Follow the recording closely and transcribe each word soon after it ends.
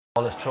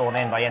Ball is thrown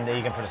in by Enda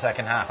Egan for the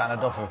second half.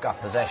 Annaduff have got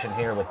possession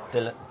here with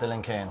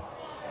Dylan Kane.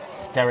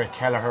 It's Derek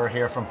Kelleher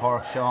here from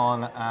Pairc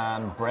Sean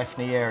and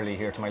Breifne Earley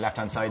here to my left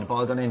hand side. The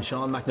ball gone in.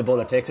 Sean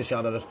MacDiarmada takes a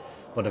shot at it,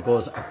 but it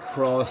goes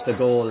across the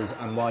goals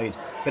and wide.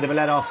 Bit of a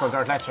let off for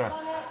Gortletteragh.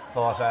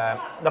 But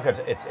look,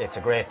 it's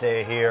a great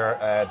day here.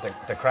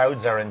 The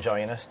crowds are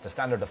enjoying it. The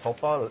standard of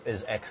football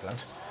is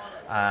excellent,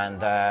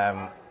 and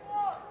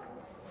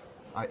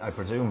I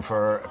presume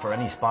for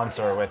any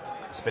sponsor with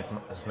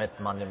Smith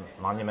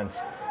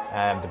Monuments,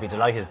 to be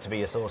delighted to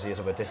be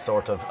associated with this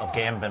sort of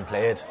game being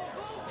played.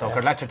 So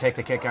Gortletteragh take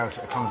the kick out.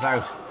 It comes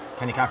out.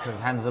 Kenny Cox has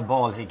his hands on the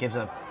ball. He gives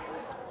it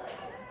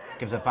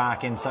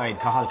back inside.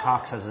 Cathal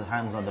Cox has his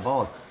hands on the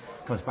ball.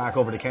 Comes back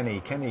over to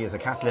Kenny. Kenny is a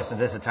catalyst in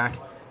this attack.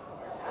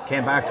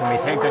 Came back to him.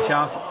 He takes the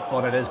shot,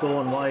 but it is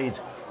going wide.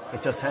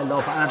 It just held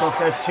up. Annaduff.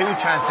 There's two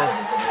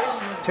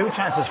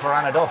chances for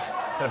Annaduff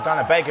that have gone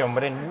a begging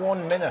within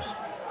 1 minute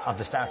of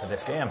the start of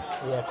this game.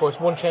 Yeah, of course,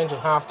 one change at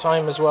half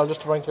time as well,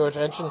 just to bring to your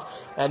attention.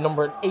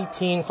 Number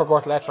 18 for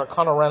Gortletteragh,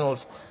 Conor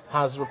Reynolds,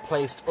 has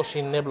replaced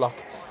Oisín Niblock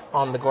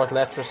on the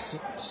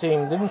Gortletteragh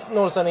team. Didn't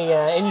notice any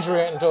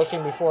injury into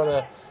Oisín before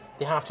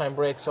the half time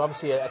break, so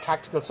obviously a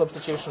tactical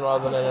substitution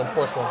rather than an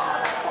enforced one.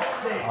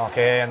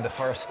 Okay, and the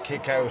first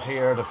kick out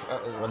here,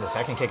 the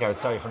second kick out,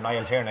 from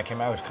Niall Tierney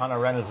came out. Conor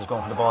Reynolds is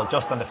going for the ball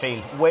just on the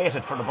field,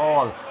 waited for the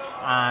ball,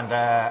 and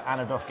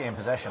Annaduff gained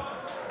possession.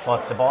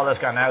 But the ball has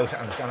gone out,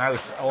 and it's gone out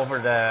over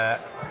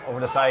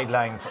the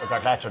sideline for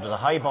Gortletteragh. There's a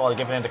high ball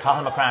given into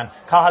Cathal McCran.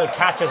 Cathal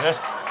catches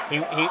it.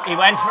 He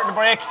went for the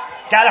break.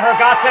 Kelleher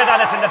got it,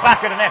 and it's in the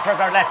back of the net for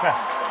Gortletteragh.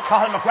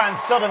 Cathal McCran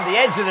stood on the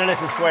edge of the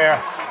little square,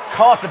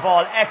 caught the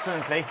ball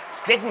excellently,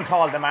 didn't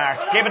call the mark,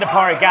 gave it to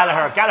Pádraig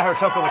Kelleher. Kelleher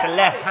took it with the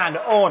left hand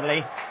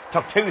only,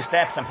 took 2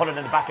 steps and put it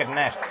in the back of the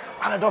net.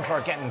 Annaduff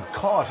are getting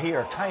caught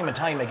here time and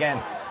time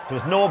again. There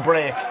was no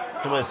break.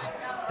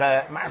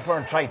 Mark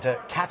Byrne tried to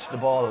catch the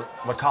ball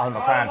with Cathal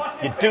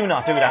McCran. You do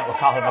not do that with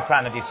Cathal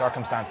McCran in these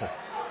circumstances.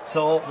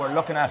 So we're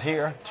looking at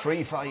here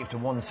 3-5 to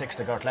 1-6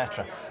 to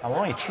Gortletteragh, and we're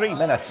only 3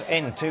 minutes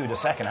into the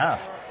second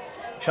half.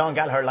 Sean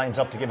Kelleher lines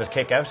up to give his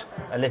kick out.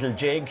 A little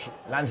jig,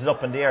 lands it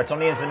up in the air. It's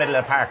only into the middle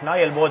of the park.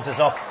 Niall Woods is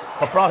up,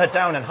 but brought it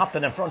down and hopped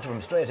it in front of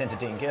him straight into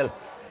Dean Gill.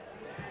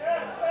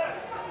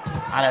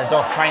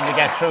 Annaduff trying to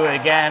get through it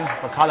again,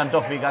 but Colin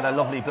Duffy got a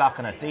lovely block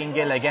on it. Dean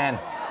Gill again.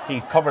 He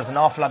covers an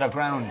awful lot of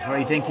ground,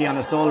 very dinky on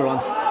his sole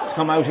runs. He's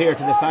come out here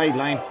to the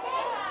sideline.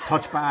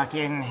 Touch back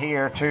in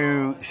here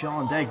to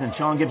Sean Degnan.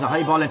 Sean gives a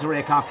high ball into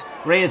Ray Cox.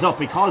 Ray is up,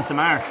 he calls the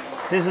mark.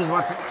 This is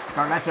what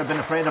Gortletteragh have been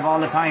afraid of all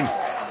the time.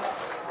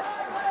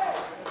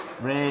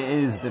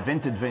 Ray is the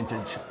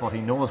vintage, but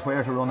he knows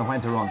where to run and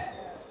when to run.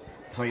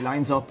 So he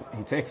lines up,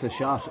 he takes the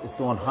shot, it's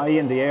going high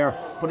in the air,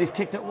 but he's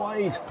kicked it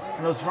wide,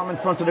 and it was from in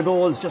front of the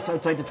goals, just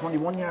outside the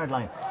 21-yard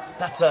line.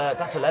 That's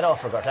a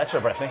let-off for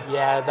Gortletteragh, Breifne.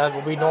 Yeah, that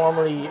would be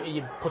normally,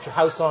 you'd put your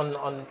house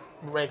on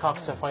Ray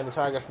Cox to find the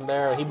target from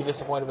there. He'd be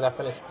disappointed with that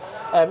finish.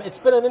 It's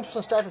been an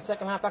interesting start to the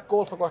second half. That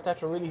goal for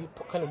Gortletteragh really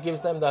kind of gives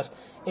them that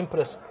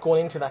impetus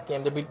going into that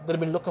game. They've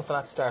been looking for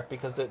that start,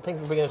 because they think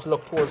they're beginning to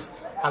look towards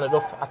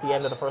Annaduff at the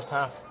end of the first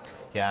half.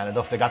 Yeah,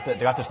 Annaduff, they got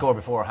the score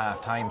before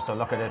half time, so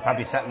look at it,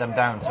 probably settled them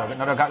down. So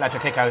another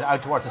Gortletteragh kick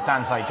out towards the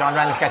stand side. John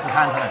Reynolds gets his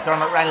hands on it.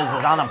 Dermot Reynolds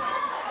is on him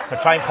to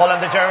try and pull on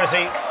the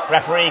jersey.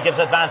 Referee gives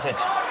advantage.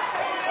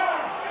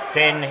 It's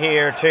in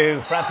here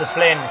to Francis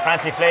Flynn.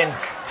 Francie Flynn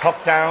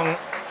tucked down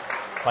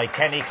by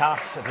Kenny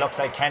Cox. It looks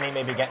like Kenny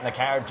may be getting a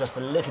card. Just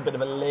a little bit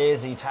of a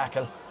lazy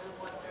tackle.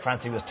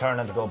 Francie was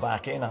turning to go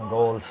back in on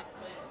goals.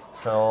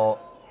 So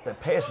the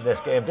pace of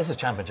this game, this is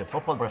championship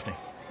football, Breifne.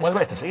 It's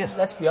great to see it.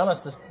 Let's be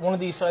honest, one of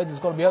these sides is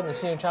going to be out in the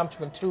senior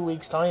championship in 2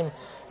 weeks' time.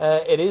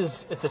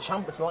 It's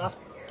the last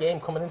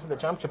game coming into the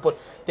championship, but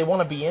they want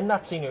to be in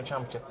that senior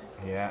championship.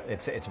 Yeah,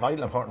 it's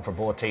vital important for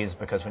both teams,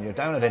 because when you're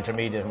down at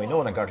intermediate, and we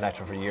know in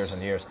Gortletteragh for years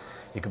and years,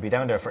 you could be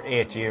down there for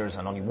 8 years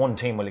and only one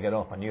team will get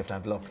up, and you have to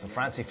have luck. So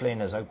Francie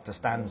Flynn is out the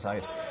stand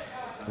side,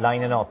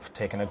 lining up,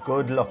 taking a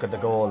good look at the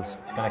goals.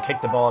 He's going to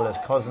kick the ball. His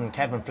cousin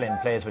Kevin Flynn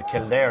plays with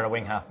Kelleher, a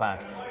wing half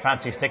back.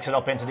 Francie sticks it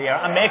up into the air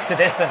and makes the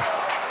distance.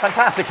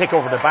 Fantastic kick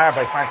over the bar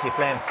by Francie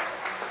Flynn.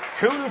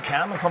 Cool,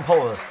 calm and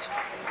composed.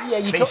 Yeah,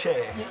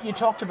 you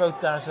talked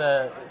about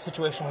that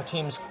situation where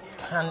teams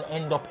can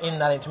end up in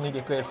that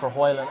intermediate grade for a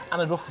while, and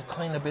Annaduff have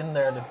kind of been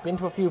there. They've been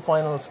to a few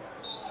finals,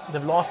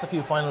 they've lost a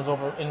few finals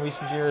over in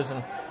recent years,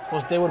 and I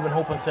suppose they would have been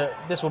hoping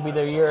this would be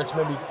their year to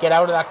maybe get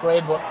out of that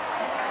grade, but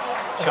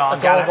Sean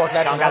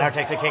Kelleher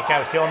takes a kick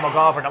out. Keown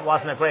McGovern, it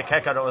wasn't a great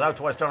kick out, it was out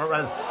towards Dermot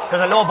Reynolds.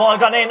 There's a low ball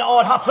gone in, it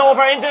hops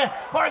over into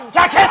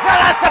Jack Hessler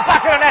at the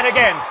back of the net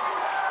again.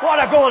 What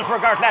a goal for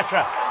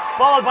Gortletteragh.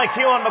 Ball by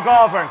Keown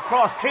McGovern,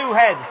 crossed 2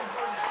 heads.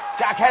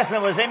 Jack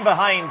Hessler was in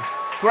behind,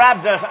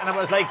 grabbed it, and it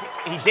was like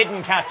he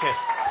didn't catch it.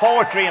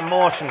 Poetry in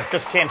motion,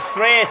 just came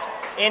straight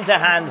into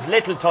hands,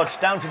 little touch,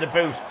 down to the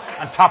boot,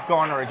 and top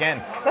corner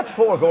again. That's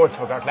 4 goals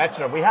for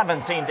Gortletteragh. We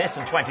haven't seen this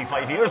in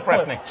 25 years,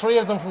 Breifne. Well, 3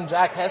 of them from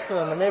Jack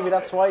Hessler, and maybe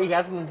that's why he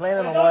hasn't been playing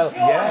in a while.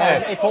 Yeah,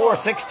 it's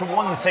 4-6 to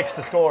 1-6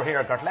 to score here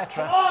at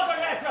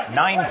Gortletteragh.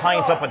 9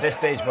 points up at this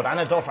stage, but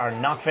Annaduff are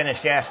not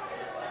finished yet.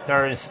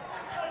 There's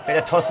Bit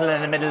of tussle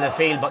in the middle of the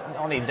field, but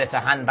only bits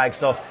of handbag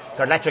stuff.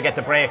 Gortletteragh get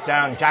the break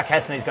down. Jack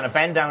Heston, he's going to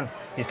bend down.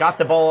 He's got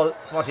the ball,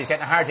 but he's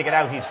getting hard to get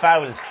out. He's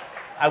fouled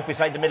out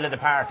beside the middle of the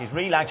park. He's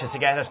real anxious to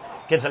get it.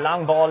 Gives a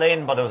long ball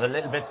in, but it was a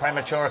little bit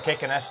premature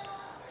kicking it.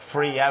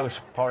 Free out.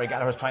 Padraig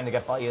Gallagher was trying to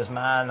get by his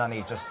man, and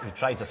he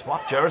tried to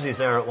swap jerseys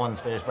there at one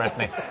stage,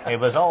 Breifne. It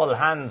was all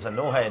hands and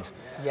no head.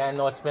 Yeah,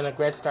 no, it's been a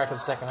great start to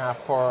the second half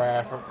for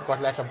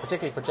Gortletteragh,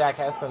 particularly for Jack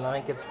Heston. I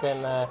think it's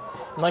been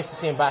nice to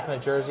see him back in a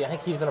jersey. I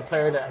think he's been a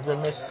player that has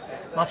been missed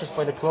not just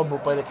by the club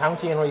but by the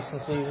county in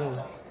recent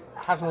seasons.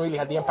 Hasn't really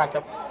had the impact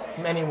that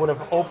many would have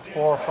hoped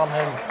for from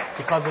him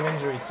because of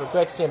injuries. So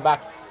great to see him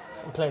back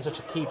and playing such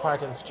a key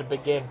part in such a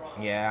big game.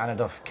 Yeah,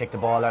 Annaduff kicked the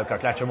ball out.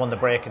 Gortletteragh won the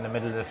break in the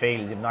middle of the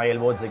field. Niall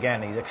Woods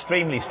again. He's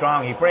extremely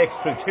strong. He breaks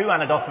through two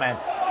Annaduff men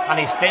and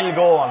he's still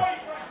going.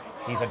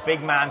 He's a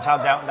big man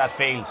tugged out in that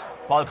field.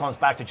 Ball comes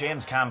back to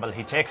James Campbell.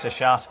 He takes a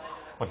shot,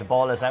 but the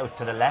ball is out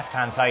to the left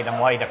hand side and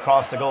wide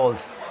across the goals.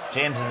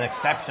 James is an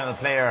exceptional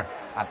player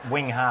at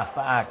wing half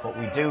back, but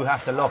we do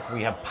have to look.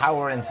 We have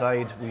power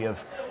inside. We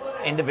have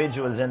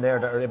individuals in there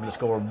that are able to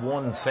score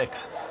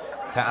 1-6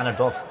 to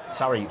Annaduff.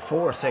 Sorry,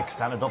 4-6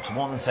 to Annaduff's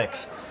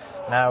 1-6.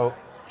 Now,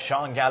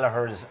 Sean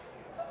Gallagher's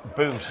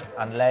boot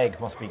and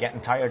leg must be getting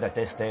tired at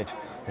this stage.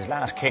 His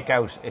last kick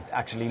out, it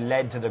actually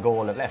led to the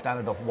goal. It left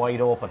Annaduff wide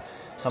open.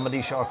 Some of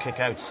these short kick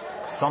outs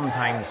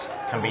sometimes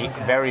can be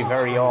very,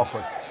 very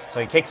awkward.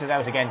 So he kicks it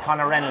out again.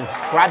 Conor Reynolds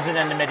grabs it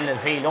in the middle of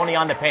the field, only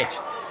on the pitch,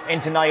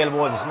 into Niall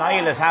Woods.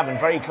 Niall is having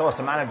very close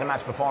to man of the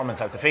match performance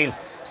out the field.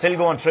 Still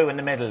going through in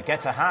the middle.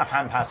 Gets a half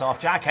hand pass off.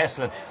 Jack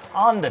Heston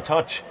on the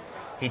touch.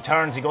 He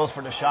turns, he goes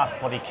for the shot,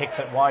 but he kicks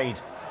it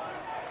wide.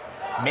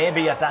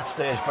 Maybe at that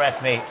stage,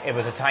 Breifne, it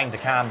was a time to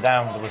calm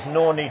down. There was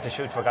no need to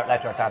shoot for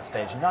Gortletteragh at that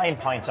stage. 9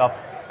 points up.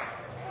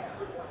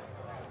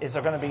 Is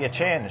there going to be a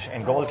change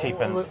in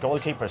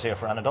goalkeepers here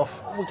for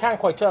Annaduff? We can't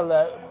quite tell.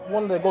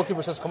 One of the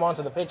goalkeepers has come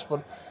onto the pitch,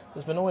 but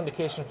there's been no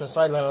indication from the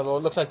sideline, although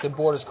it looks like the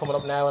board is coming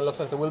up now and it looks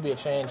like there will be a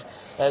change.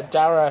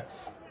 Dara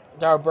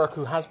Burke,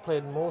 who has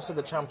played most of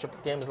the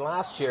championship games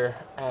last year,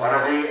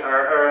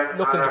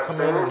 looking to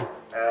come in.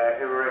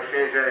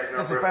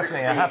 This is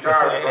Breifne, I have to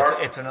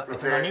say, it's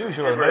an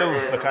unusual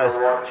move because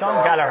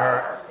Sean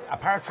Gallagher,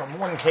 apart from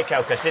one kick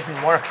out that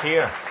didn't work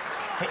here,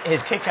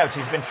 his kick outs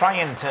he's been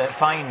trying to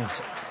find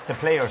the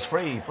players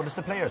free, but it's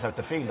the players out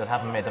the field that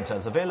haven't made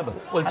themselves available.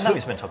 Well, and now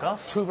he's been took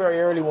off. Two very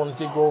early ones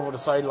did go over the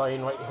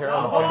sideline right here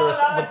under us,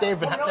 but they're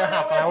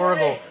half an hour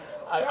ago.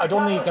 I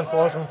don't think you can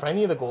fault him for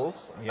any of the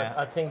goals. Yeah.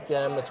 I think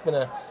it's been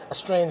a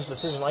strange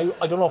decision.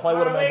 I don't know if I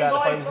would have made that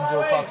if I was in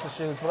Joe Cox's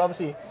shoes, but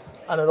obviously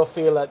Annaduff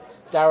feel that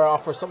Dara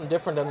offers something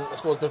different, and I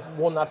suppose they've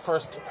won that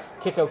first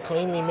kick out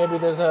cleanly. Maybe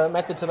there's a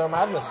method to their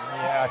madness.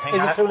 Yeah, I think.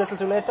 Is it too little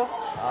too late though?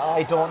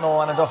 I don't know.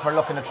 Annaduff are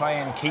looking to try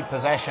and keep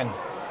possession.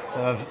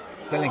 So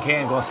Dylan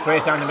Kane goes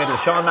straight down the middle.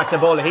 Sean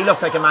MacDiarmada, he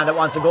looks like a man that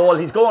wants a goal.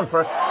 He's going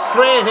for it.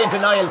 Straight into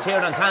Niall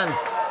Tiernan's hands.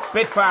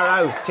 Bit far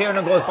out.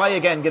 Tiernan goes by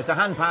again, gives the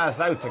hand pass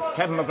out to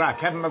Kevin McGrath.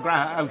 Kevin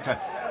McGrath out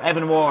to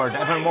Evan Ward.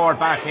 Evan Ward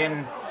back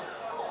in.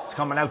 It's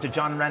coming out to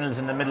John Reynolds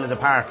in the middle of the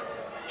park.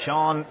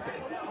 Sean,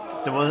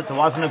 there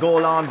wasn't a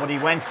goal on, but he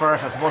went for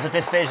it. I suppose at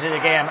this stage of the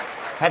game,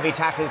 heavy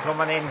tackle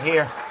coming in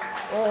here.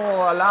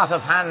 Oh, a lot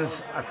of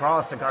hands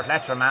across the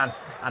Gortletteragh man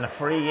and a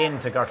free in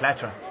to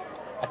Gortletteragh.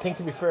 I think,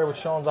 to be fair, with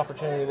Sean's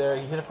opportunity there,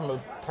 he hit it from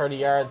about 30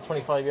 yards,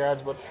 25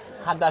 yards, but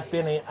had that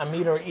been a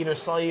metre either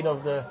side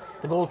of the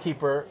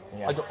goalkeeper,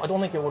 yes. I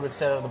don't think it would have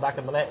stayed out the back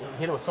of the net. He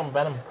hit it with some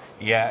venom.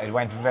 Yeah, it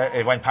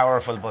went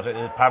powerful, but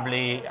it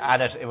probably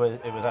it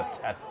was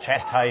at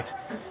chest height.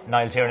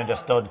 Niall Tiernan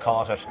just stood,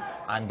 caught it,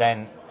 and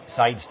then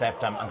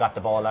sidestepped him and got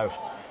the ball out.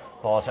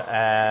 But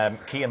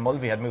Cian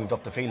Mulvey had moved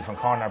up the field from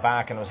corner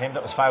back, and it was him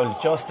that was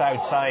fouled just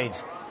outside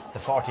the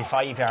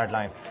 45-yard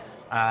line.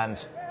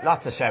 And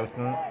lots of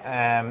shouting.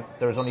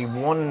 There was only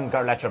one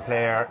Gortletteragh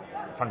player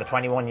from the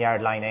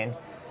 21-yard line in.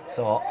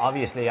 So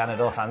obviously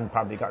Annaduff and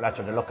probably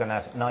Gortletteragh are looking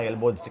at Niall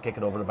Woods to kick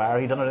it over the bar.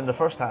 He done it in the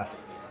first half.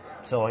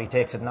 So he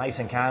takes it nice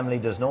and calmly.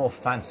 There's no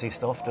fancy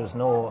stuff. There's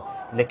no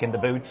licking the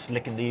boots,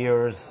 licking the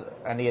ears,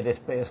 any of this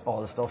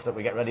baseball stuff that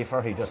we get ready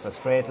for. He just a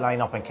straight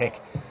line up and kick.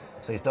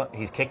 So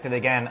he's kicked it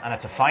again, and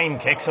it's a fine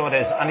kick, so it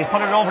is. And he's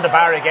put it over the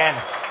bar again.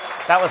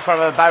 That was from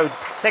about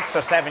 6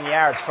 or 7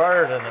 yards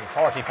further than the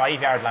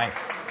 45-yard line.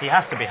 He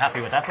has to be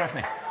happy with that,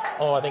 Breifne.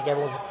 Oh, I think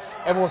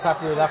everyone's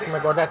happy with that from a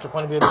Gortletteragh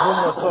point of view. There's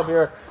one more sub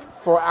here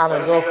for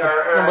Annaduff.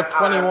 It's number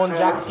 21,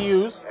 Jack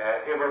Hughes.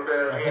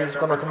 And he's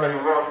going to come in.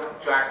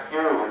 Jack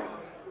Hughes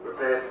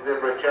replaces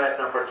him with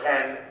number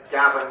 10,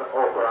 Gavin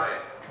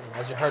O'Brien.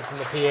 As you heard from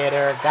the PA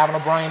there, Gavin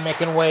O'Brien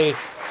making way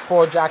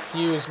for Jack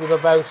Hughes with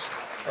about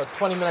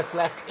 20 minutes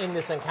left in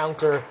this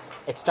encounter.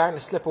 It's starting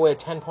to slip away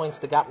 10 points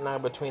the gap now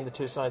between the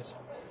two sides.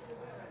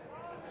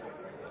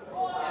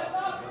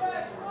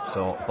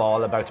 So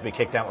ball about to be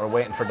kicked out. We're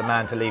waiting for the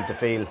man to leave the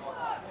field.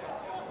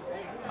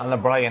 Alan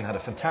O'Brien had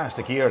a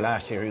fantastic year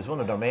last year. He was one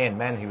of their main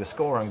men. He was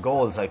scoring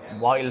goals like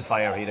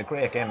wildfire. He had a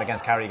great game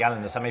against Carrigal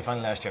in the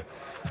semi-final last year.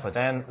 But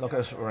then, look,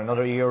 we're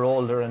another year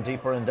older and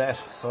deeper in debt.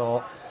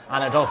 So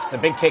Annaduff, the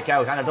big kick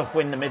out, Annaduff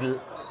win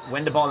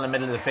the ball in the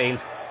middle of the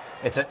field.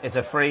 It's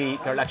a free.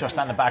 Gortletteragh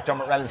standing back.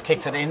 Dermot Reynolds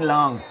kicks it in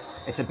long.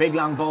 It's a big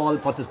long ball,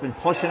 but there's been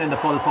pushing in the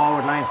full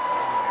forward line,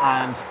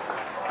 and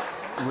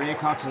Ray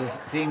Cox is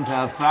deemed to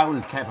have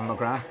fouled Kevin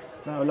McGrath.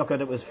 Now look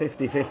at it, was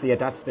 50-50 at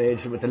that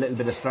stage with a little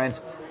bit of strength,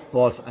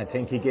 but I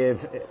think he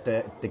gave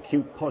the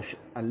cute push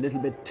a little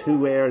bit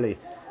too early,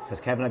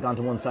 because Kevin had gone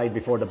to one side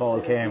before the ball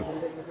came.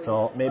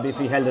 So maybe if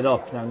he held it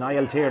up. Now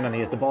Niall Tiernan, he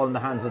has the ball in the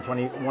hands of the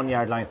 21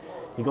 yard line.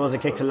 He goes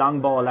and kicks a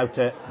long ball out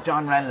to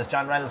John Reynolds.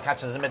 John Reynolds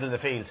catches in the middle of the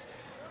field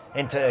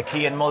into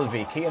Cian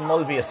Mulvey. Cian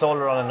Mulvey is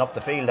solo running up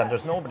the field, and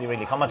there's nobody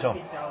really coming to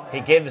him. He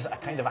gives a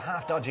kind of a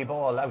half dodgy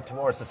ball out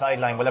towards the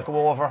sideline. Will it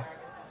go over?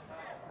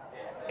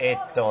 It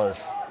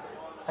does.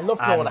 I love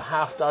to know what a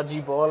half dodgy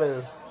ball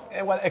is.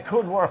 Well, it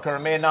could work or it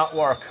may not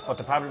work, but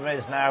the problem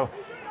is now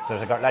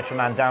there's a Gortletteragh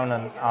man down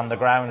on the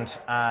ground,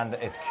 and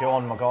it's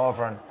Cian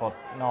McGovern. But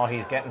no,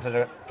 he's getting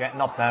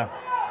up now.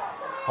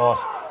 But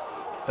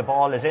the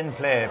ball is in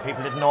play.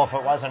 People didn't know if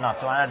it was or not,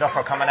 so Annaduff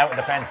are coming out of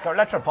defence.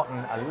 Gortletteragh putting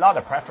a lot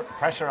of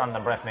pressure on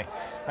them, Breifne.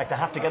 Like, they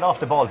have to get off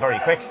the ball very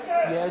quick.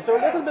 Yeah, is there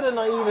a little bit of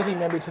naivety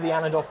maybe to the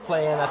Annaduff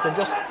playing, that they're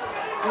just,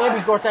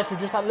 maybe Gortletteragh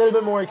just had a little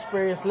bit more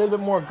experience, a little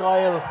bit more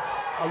guile,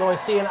 although I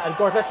see a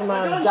Gortletteragh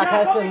man, Jack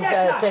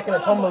Heston's taking a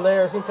tumble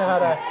there, seems to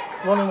have a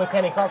run-in with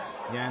Kenny Cox.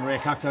 Yeah, and Ray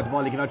Cox had the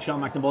ball, he gave out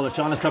Sean MacDiarmada.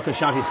 Sean has took a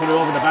shot, he's put it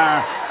over the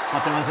bar,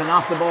 but there was an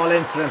off-the-ball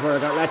incident where a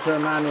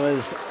Gortletteragh man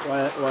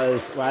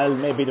was, well,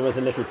 maybe there was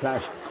a little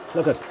clash.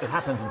 Look, it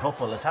happens in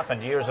football. It's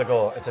happened years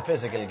ago. It's a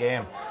physical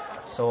game.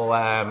 So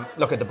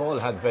look, the ball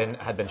had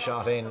been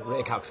shot in.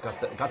 Ray Cox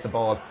got the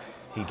ball.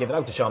 He gave it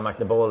out to Sean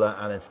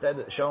MacDiarmada, and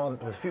instead Sean,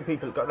 there was a few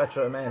people,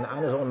 Gortletteragh men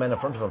and his own men in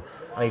front of him,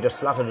 and he just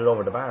slotted it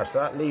over the bar. So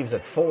that leaves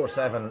it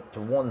 4-7 to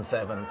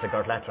 1-7 to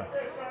Gortletteragh.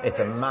 It's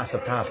a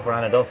massive task for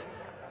Annaduff,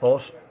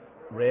 but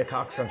Ray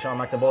Cox and Sean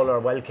MacDiarmada are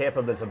well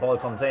capable if the ball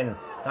comes in.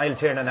 Niall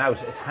Tiernan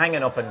out. It's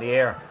hanging up in the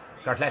air.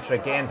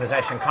 Gortletteragh gain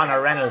possession.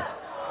 Conor Reynolds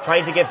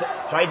tried to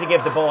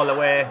give the ball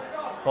away,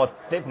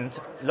 but didn't.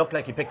 Looked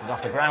like he picked it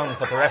off the ground,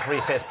 but the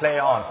referee says play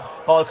on.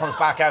 Ball comes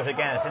back out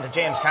again. It's into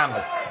James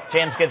Campbell.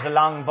 James gives a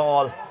long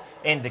ball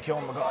into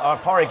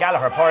Pádraig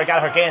Kelleher. Pádraig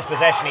Kelleher gains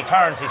possession. He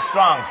turns. He's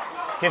strong.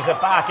 Gives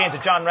it back into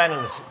John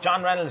Reynolds.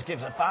 John Reynolds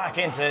gives it back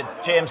into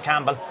James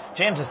Campbell.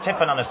 James is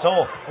tipping on his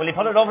toe. Will he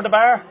put it over the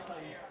bar?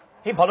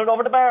 He put it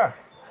over the bar.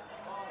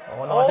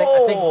 Oh no!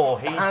 I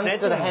think hands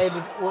to the head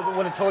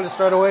would have told us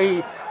straight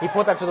away. He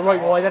put that to the right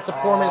wide. That's a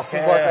poor miss from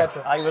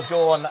Gortletteragh. I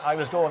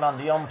was going on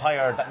the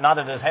umpire that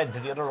nodded his head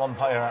to the other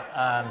umpire,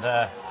 and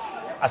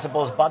I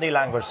suppose body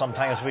language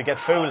sometimes we get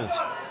fooled.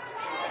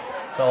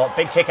 So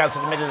big kick out to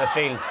the middle of the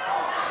field.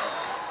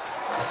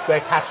 That's a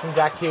great catch from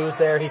Jack Hughes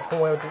there. He's come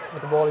away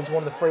with the ball. He's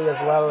won the free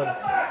as well,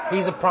 and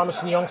he's a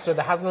promising youngster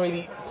that hasn't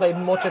really played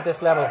much at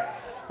this level.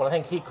 But I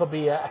think he could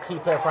be a key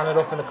player for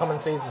Annaduff in the coming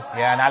seasons.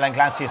 Yeah, and Alan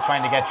Glancy is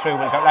trying to get through.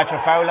 Will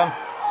Gortletteragh foul him?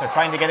 They're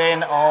trying to get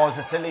in. Oh, it's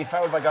a silly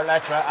foul by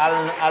Gortletteragh.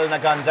 Alan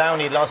had gone down.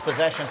 He'd lost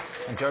possession.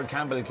 And Gerard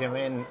Campbell came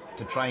in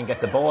to try and get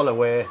the ball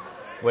away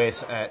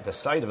with the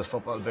side of his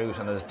football boot,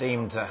 and is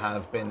deemed to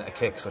have been a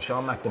kick. So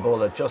Sean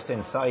MacDiarmada, just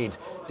inside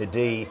the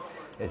D,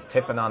 is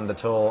tipping on the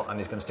toe, and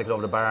he's going to stick it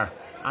over the bar.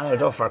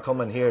 Annaduff are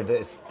coming here.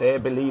 They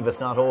believe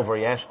it's not over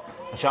yet.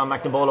 And Sean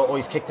MacDiarmada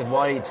always kicked it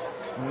wide.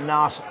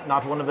 Not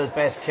one of his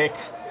best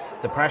kicks.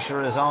 The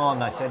pressure is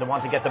on. I say they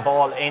want to get the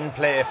ball in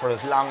play for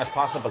as long as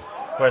possible.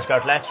 Whereas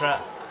Gortletteragh,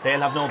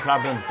 they'll have no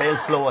problem. They'll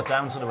slow it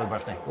down, so they will,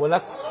 Breifne. Well,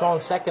 that's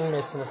Sean's second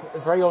miss, and it's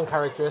very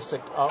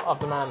uncharacteristic of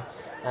the man.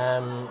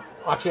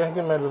 Actually, I think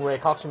it might have been Ray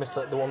Cox who missed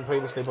the one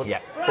previously, but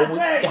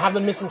they have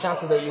been missing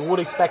chances that you would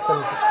expect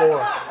them to score.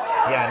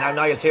 Yeah, now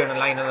Niall Tiernan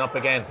lining it up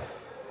again.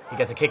 He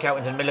gets a kick out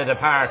into the middle of the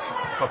park,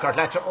 but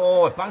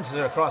Gortletteragh, it bounces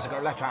it across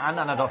Gortletteragh and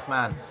Annaduff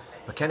man.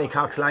 But Kenny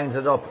Cox lines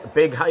it up,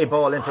 big high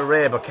ball into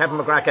Ray, but Kevin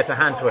McGrath gets a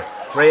hand to it.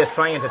 Ray is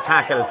trying to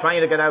tackle,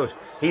 trying to get out.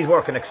 He's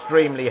working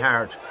extremely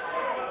hard.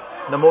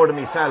 No more than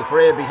myself.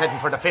 Ray will be heading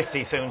for the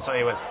 50 soon, so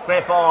he will.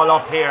 Great ball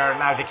up here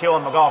now to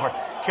Cian McGovern.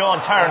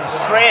 Cian turns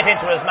straight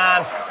into his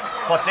man,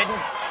 but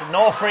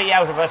no free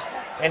out of it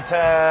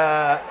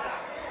into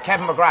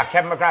Kevin McGrath.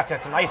 Kevin McGrath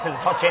gets a nice little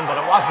touch in, but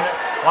it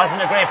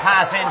wasn't a great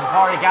pass in to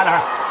Pádraig Kelleher.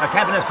 Now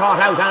Kevin is caught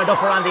out,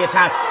 Annaduff are on the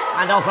attack,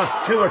 and off of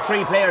 2 or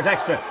 3 players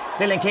extra.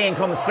 Dylan Keane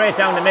comes straight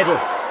down the middle.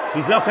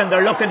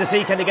 They're looking to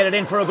see can they get it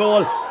in for a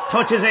goal.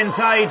 Touches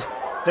inside.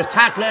 There's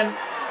tackling.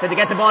 Did they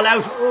get the ball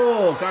out?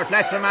 Oh,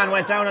 Gortletteragh man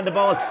went down on the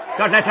ball.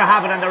 Gortletteragh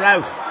have it and they're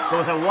out. There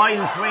was a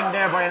wild swing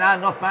there by an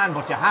Annaduff man,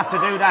 but you have to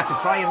do that to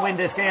try and win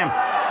this game.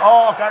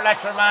 Oh,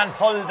 Gortletteragh man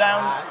pulled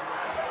down.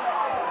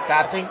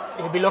 I think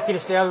he'd be lucky to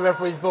stay out of the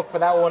referee's book for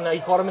that one. He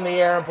caught him in the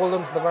air and pulled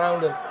him to the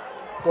ground, and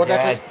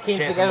Gortletteragh keen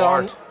to get it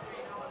on.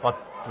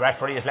 But the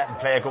referee is letting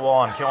play go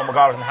on. Cian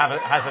McGovern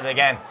has it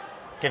again.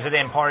 Gives it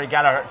in, Pádraig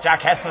Kelleher.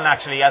 Jack Heston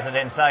actually has it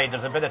inside.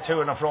 There's a bit of two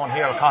in the front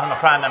here. Colin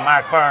McCran and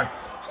Mark Byrne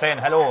saying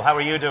hello, how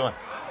are you doing?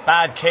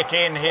 Bad kick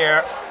in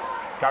here.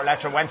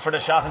 Gortletteragh went for the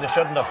shot and they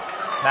shouldn't have.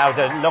 Now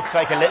there looks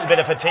like a little bit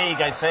of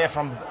fatigue, I'd say,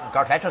 from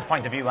Gortletterah's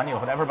point of view anyway.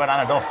 Whatever about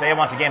Annaduff, they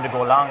want the game to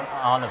go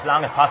on as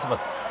long as possible.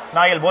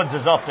 Niall Woods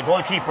is up. The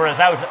goalkeeper is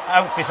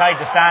out beside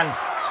the stand,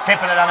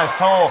 tipping it on his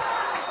toe.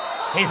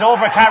 He's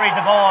overcarried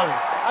the ball.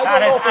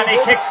 And he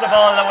did. kicks the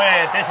ball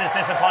away. This is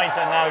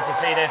disappointing now to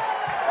see this.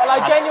 Well,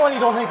 I genuinely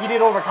don't think he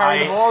did overcarry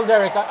the ball,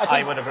 Derek.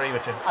 I would agree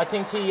with you. I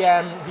think he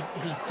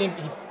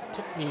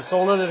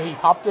soloed it, he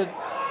hopped it.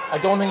 I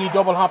don't think he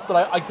double hopped it.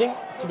 I think,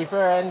 to be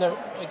fair,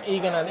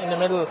 Egan in the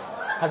middle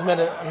has made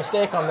a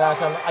mistake on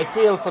that, and I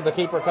feel for the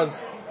keeper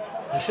because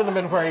he should have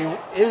been where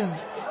he is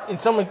in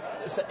some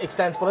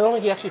extent, but I don't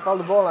think he actually fouled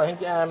the ball. I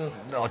think.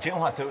 No, do you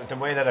know what? The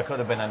way that it could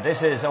have been, and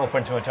this is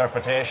open to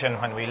interpretation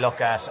when we look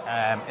at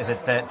is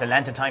it the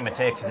length of time it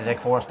takes to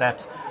take 4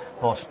 steps.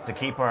 But the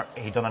keeper,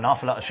 he done an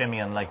awful lot of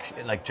shimmying,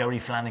 like Jerry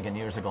Flanagan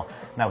years ago.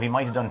 Now, he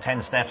might have done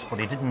 10 steps, but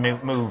he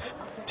didn't move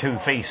 2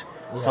 feet.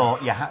 Yeah. So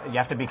you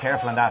have to be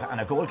careful on that.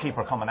 And a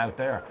goalkeeper coming out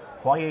there,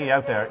 why are you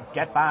out there?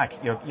 Get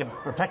back. You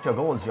protect your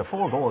goals. Your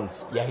 4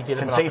 goals. Yeah, he did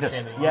conceded.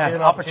 Yes,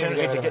 an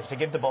opportunity to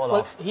give the ball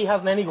off. He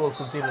hasn't any goals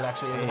conceded,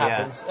 actually, as it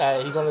happens.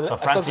 He's on so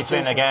Francie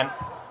Flynn again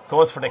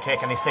goes for the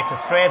kick, and he sticks it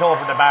straight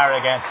over the bar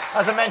again.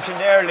 As I mentioned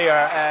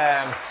earlier,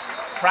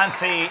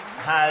 Francie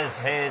has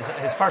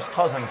his first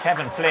cousin,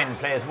 Kevin Flynn,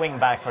 plays wing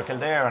back for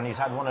Kildare, and he's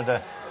had one of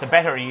the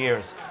better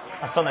years.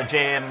 A son of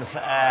James,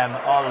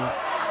 all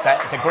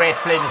the great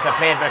Flynns that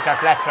played with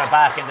Gortletteragh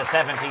back in the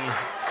 70s,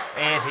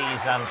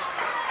 80s,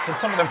 and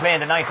some of them play in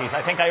the 90s.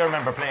 I think I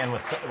remember playing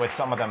with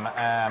some of them.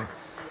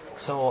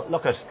 So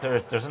look,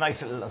 there's a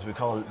nice little, as we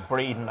call it,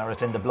 breeding, or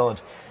it's in the blood.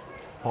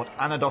 But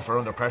Annaduff are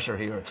under pressure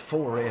here. It's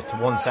 4-8 to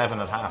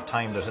 1-7 at half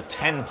time. There's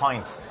 10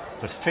 points.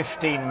 There's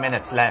 15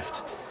 minutes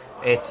left.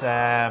 It's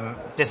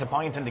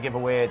disappointing to give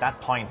away that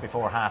point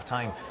before half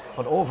time,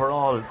 but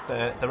overall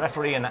the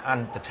referee and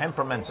the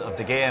temperament of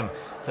the game,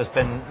 there's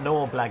been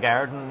no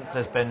blackguarding,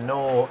 there's been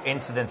no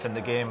incidents in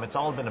the game. It's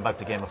all been about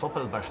the game of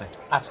football, Breifne.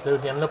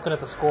 Absolutely, and looking at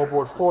the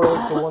scoreboard,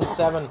 4-8 to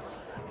 1-7,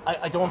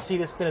 I don't see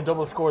this being a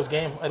double scores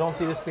game. I don't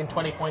see this being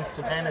 20 points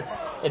to 10.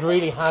 It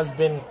really has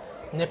been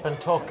nip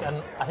and tuck,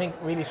 and I think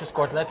really it's just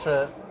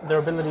Gortletteragh, their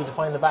ability to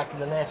find the back of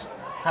the net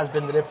has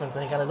been the difference.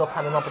 I think Annaduff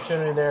had an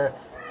opportunity there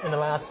in the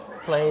last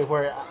play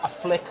where a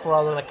flick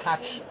rather than a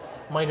catch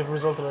might have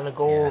resulted in a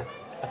goal.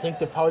 Yeah. I think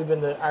they've probably been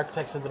the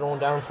architects of their own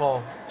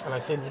downfall, and I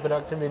see there's a bit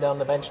of activity down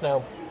the bench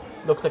now.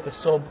 Looks like a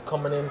sub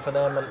coming in for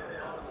them, and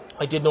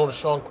I did notice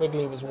Sean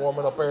Quigley was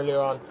warming up earlier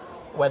on.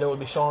 Whether it will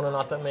be Sean or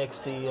not that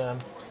makes the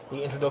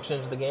introduction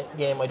into the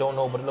game, I don't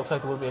know, but it looks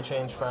like there will be a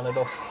change for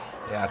Annaduff.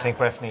 Yeah, I think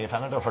Breifne, if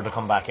Annaduff are to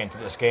come back into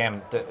this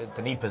game,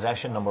 they need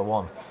possession, number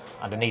one,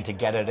 and they need to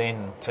get it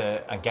in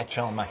and get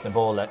Sean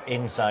MacDiarmada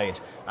inside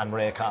and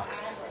Ray Cox,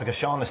 because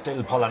Sean is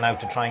still pulling out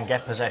to try and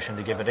get possession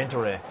to give it into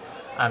Ray,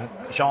 and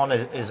Sean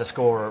is a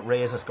scorer,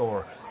 Ray is a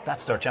scorer.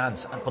 That's their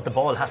chance, but the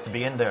ball has to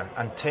be in there,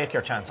 and take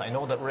your chance. I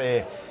know that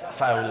Ray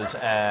fouled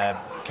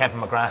Kevin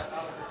McGrath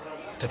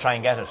to try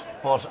and get it,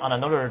 but on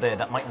another day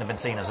that mightn't have been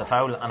seen as a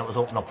foul, and it was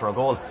open up for a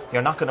goal.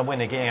 You're not going to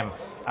win a game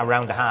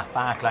around the half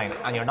back line,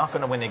 and you're not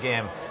going to win a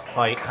game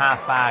by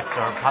half backs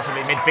or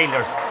possibly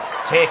midfielders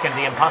taking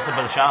the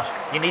impossible shot.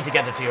 You need to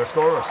get it to your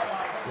scorers.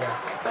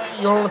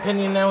 Yeah. Your own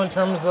opinion now in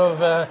terms of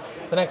the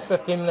next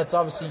 15 minutes.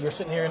 Obviously you're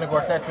sitting here in a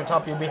Gortletteragh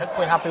top, you'll be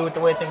quite happy with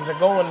the way things are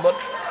going, but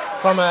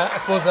from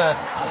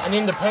an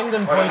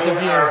independent point of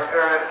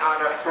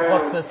view,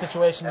 what's the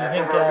situation? Do you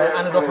think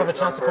Annaduff have a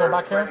chance of coming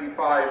back here?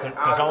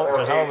 There's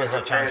always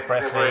a chance,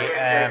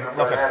 Breifne.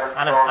 Look,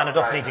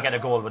 Annaduff need to get a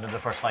goal within the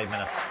first 5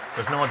 minutes.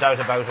 There's no doubt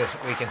about it.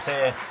 We can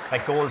say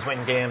like goals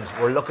win games.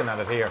 We're looking at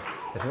it here.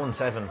 It's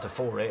 1-7 to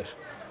 4-8.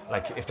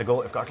 Like if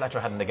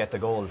Gortletteragh hadn't to get the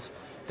goals,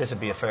 this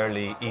would be a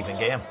fairly even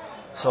game.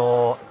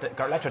 So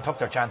Gortletteragh took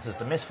their chances.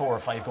 They missed 4 or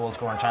 5 goal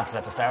scoring chances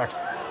at the start.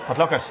 But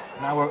look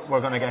now we're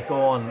going to get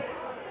going.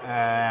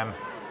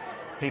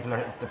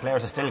 The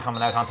players are still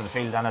coming out onto the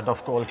field, and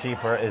Annaduff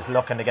goalkeeper is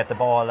looking to get the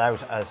ball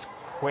out as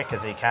quick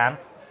as he can.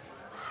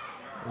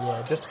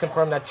 Yeah, just to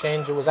confirm that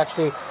change, it was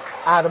actually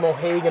Adam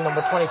O'Hagan,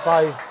 number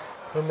 25,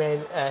 who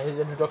made his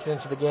introduction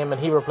into the game,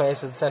 and he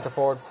replaces the centre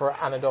forward for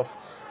Annaduff,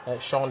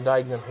 Sean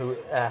Dignan, who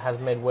has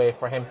made way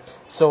for him.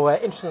 So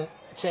interesting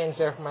change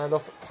there from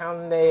Annaduff.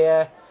 Can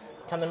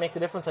they make the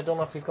difference? I don't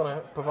know if he's going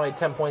to provide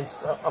 10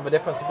 points of a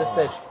difference at this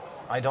stage.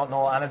 I don't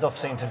know. Annaduff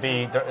seem to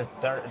be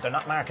they're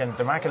not marking.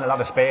 They're marking a lot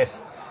of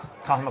space.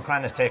 Colin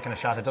McCran is taking a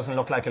shot. It doesn't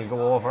look like it'll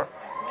go over.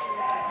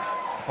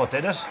 But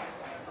did it?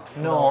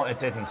 No,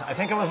 it didn't. I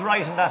think it was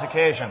right on that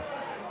occasion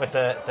with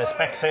the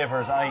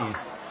Specsaver's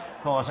eyes.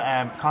 But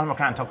Colin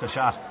McCran took the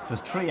shot.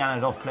 There's 3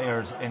 Annaduff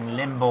players in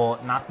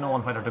limbo, not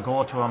knowing whether to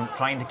go to him,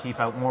 trying to keep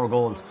out more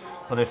goals.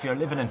 But if you're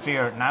living in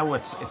fear, now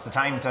it's the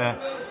time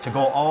to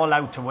go all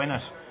out to win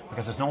it,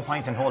 because there's no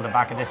point in holding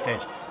back at this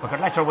stage. But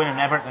Gortletteragh winning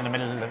Everton in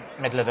the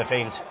middle of the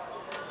field.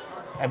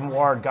 Evan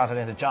Ward got it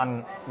into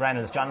John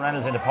Reynolds. John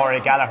Reynolds into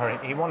Pádraig Kelleher.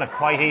 He won it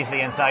quite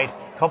easily inside.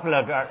 Couple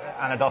of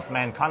Annaduff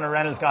men. Conor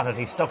Reynolds got it.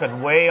 He stuck it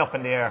way up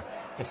in the air.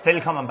 It's still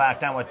coming back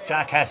down with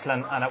Jack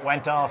Heslin, and it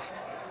went off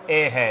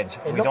ahead.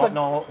 We don't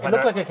know whether... It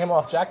looked like it came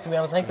off Jack, to be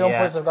honest. I think the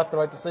umpires have got the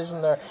right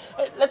decision there.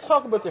 Let's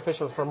talk about the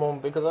officials for a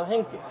moment, because I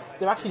think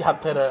they've actually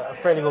played a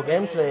fairly good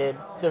game today.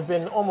 They've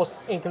been almost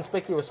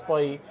inconspicuous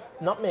by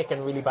not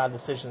making really bad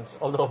decisions,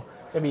 although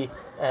maybe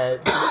the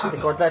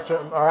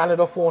Gortletteragh or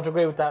Annaduff won't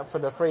agree with that for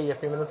the free a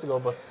few minutes ago,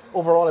 but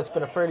overall it's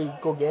been a fairly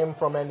good game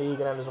from Endy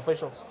Egan and his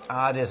officials.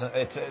 It is.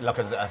 Look,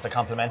 I have to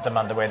compliment them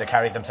on the way they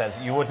carried themselves.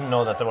 You wouldn't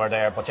know that they were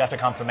there, but you have to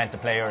compliment the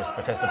players,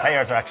 because the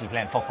players are actually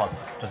playing football.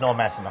 There's no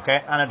messing,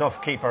 okay?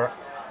 Annaduff keeper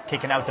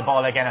kicking out the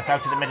ball again. It's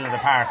out to the middle of the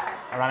park.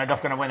 Are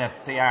Annaduff going to win it?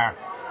 They are.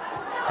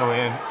 So we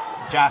have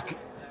Jack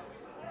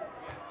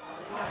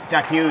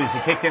Hughes, he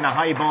kicked in a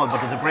high ball,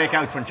 but there's a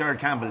breakout from Gerard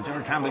Campbell.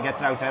 Gerard Campbell gets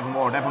it out to Evan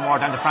Ward. Evan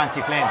Ward down to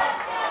Francie Flynn.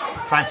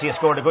 Francie has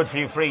scored a good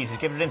few frees. He's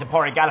given it into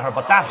Pádraig Kelleher,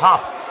 but that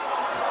hop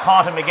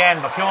caught him again.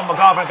 But Ciarán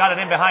McGovern got it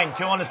in behind.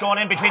 Ciarán is going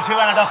in between two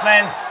Annaduff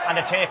men, and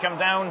to take him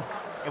down.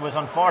 It was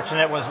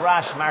unfortunate, it was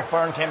rash. Mark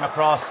Byrne came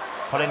across,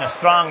 put in a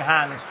strong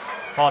hand,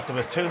 but there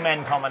was two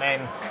men coming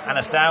in, and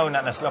it's down,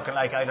 and it's looking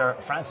like either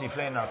Francie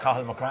Flynn or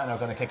Cathal McCran are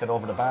going to kick it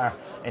over the bar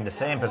in the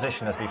same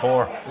position as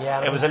before.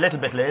 Yeah, it was a little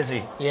bit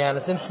lazy. Yeah, and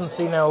it's interesting to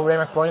see now Ray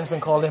McBrien's been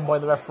called in by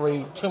the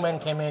referee. Two men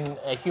came in,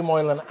 Hugh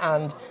Moylan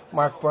and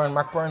Mark Byrne.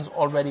 Mark Byrne's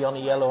already on a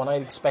yellow, and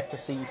I'd expect to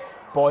see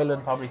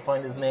Boylan probably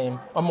find his name,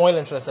 or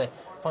Moylan should I say,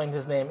 find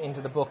his name into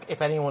the book,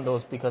 if anyone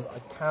does, because I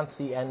can't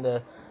see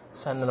Enda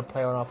sending a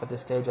player off at this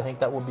stage. I think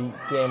that would be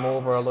game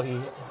over, although he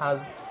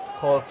has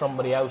called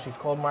somebody out. He's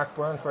called Mark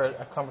Byrne for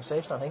a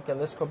conversation, I think, and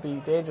this could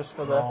be dangerous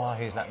for the... Oh,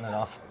 he's letting it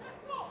off.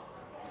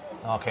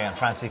 Okay, and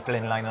Francie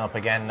Flynn lining up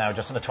again now,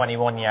 just on the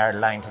 21-yard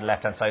line to the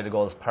left-hand side of the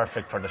goal. Is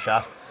perfect for the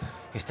shot.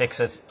 He sticks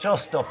it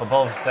just up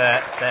above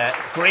the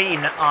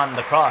green on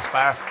the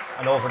crossbar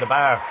and over the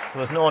bar.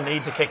 There was no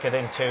need to kick it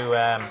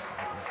into...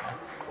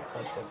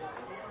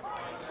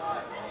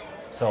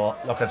 So,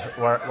 look,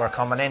 we're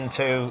coming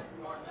into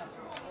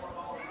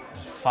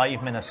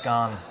 5 minutes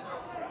gone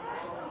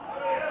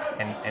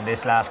in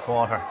this last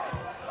quarter.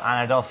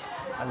 Annaduff,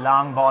 a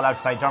long ball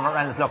outside. Dermot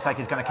Reynolds looks like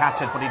he's going to catch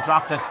it, but he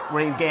dropped it,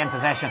 regained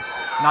possession.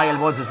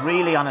 Niall Woods is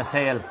really on his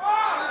tail.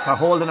 They're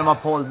holding him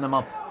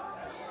up.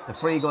 The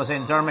free goes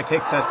in, Dermot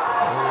kicks it.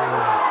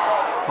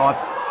 But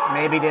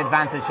maybe the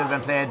advantage should have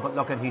been played, but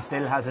look, he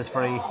still has his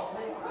free.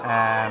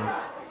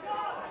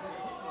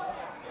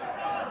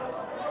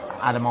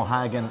 Adam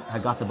O'Hagan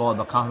had got the ball,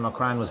 but Cathal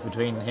McCran was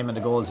between him and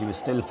the goals. He was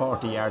still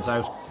 40 yards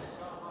out.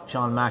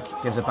 Sean Mack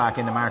gives it back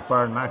into Mark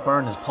Byrne. Mark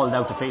Byrne has pulled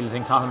out the field. I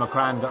think Cathal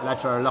McCran,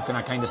 Gortletteragh are looking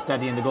at kind of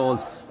steadying the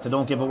goals. They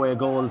don't give away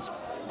goals,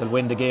 they'll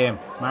win the game.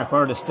 Mark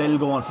Byrne is still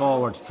going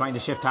forward, trying to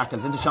shift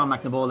tackles into Sean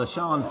McNabola.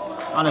 Sean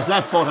on his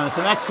left foot, and it's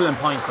an excellent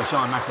point for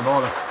Sean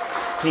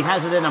McNabola. He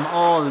has it in him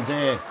all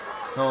day,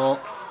 so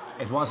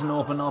it wasn't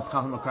open up.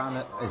 Cathal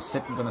McCran is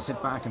going to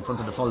sit back in front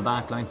of the full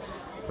back line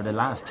for the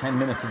last 10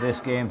 minutes of this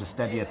game to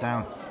steady it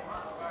down.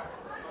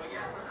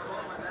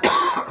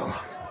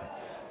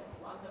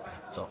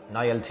 So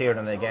Niall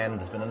Tiernan again.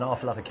 There's been an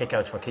awful lot of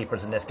kickouts for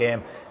keepers in this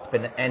game. It's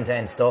been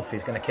end-to-end stuff.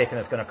 He's going to kick and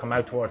it's going to come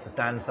out towards the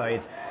stand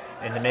side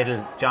in the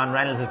middle. John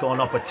Reynolds is going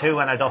up with two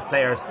Annaduff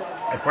players.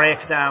 It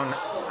breaks down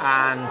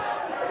and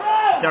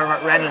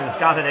Dermot Reynolds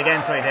got it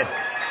again, so he did.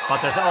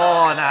 But there's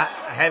a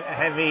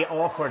heavy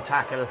awkward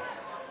tackle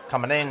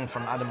coming in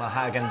from Adam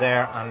O'Hagan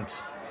there, and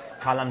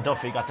Colin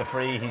Duffy got the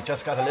free. He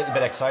just got a little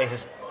bit excited.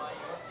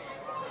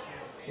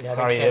 Yeah,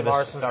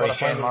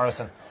 Shane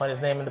Morrison. Find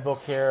his name in the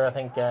book here. I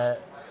think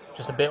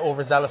just a bit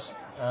overzealous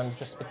and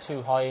just a bit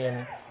too high,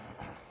 and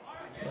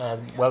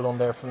well done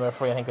there from the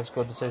referee. I think it's a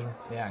good decision.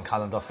 Yeah, and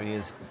Colin Duffy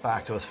is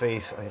back to his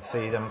feet. I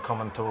see them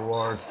coming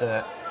towards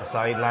the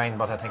sideline,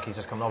 but I think he's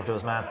just coming over to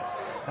his man.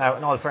 Now,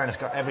 in all fairness,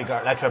 every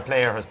Gortletteragh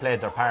player has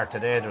played their part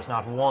today. There's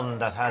not one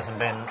that hasn't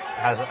been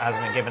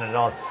given it at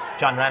all.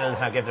 John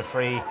Reynolds now gives it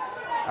free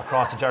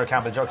across to Gerard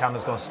Campbell. Gerard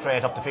Campbell's going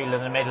straight up the field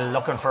in the middle,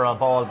 looking for a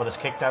ball, but it's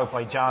kicked out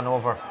by John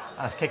over,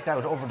 and it's kicked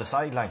out over the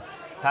sideline.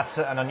 That's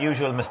an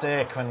unusual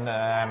mistake when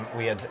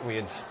we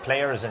had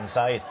players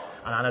inside,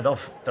 and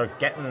Annaduff, they're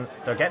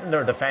getting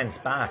their defence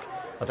back,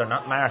 but they're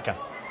not marking.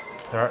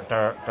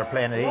 They're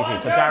playing it easy.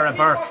 So Darragh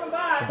Burke,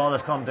 the ball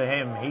has come to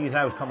him. He's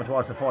out coming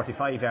towards the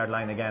 45-yard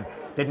line again.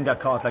 Didn't get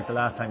caught like the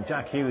last time.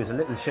 Jack Hughes, a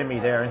little shimmy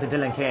there into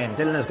Dylan Kane.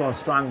 Dylan is going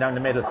strong down the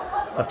middle,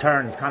 but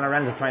turns. Conor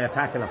Reynolds is trying to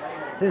tackle him.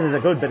 This is a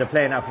good bit of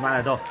play now from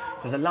Annaduff.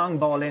 There's a long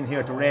ball in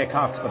here to Ray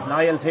Cox, but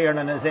Niall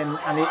Tiernan is in,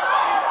 and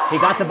he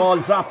got the ball,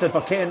 dropped it,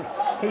 but Kane,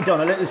 he done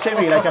a little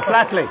shimmy like a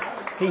flatley.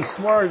 He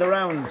swirled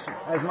around,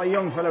 as my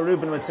young fellow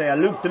Ruben would say, a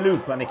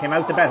loop-de-loop, and he came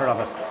out the better of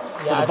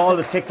it. So the ball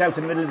was kicked out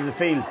in the middle of the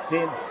field.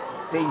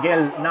 Dean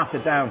Gill knocked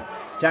it down.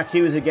 Jack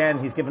Hughes again,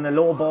 he's given a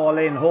low ball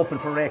in, hoping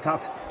for Ray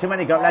Cox. Too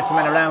many Gortletteragh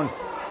men around,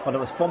 but it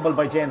was fumbled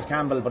by James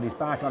Campbell, but he's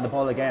back on the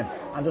ball again.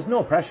 And there's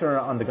no pressure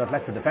on the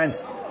Gortletteragh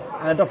defence.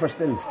 And Annaduff are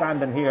still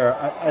standing here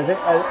as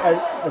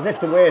if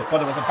to wait,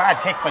 but it was a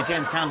bad kick by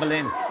James Campbell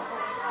in.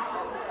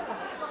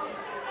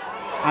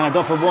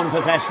 Annaduff are one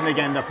possession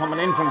again. They're coming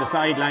in from the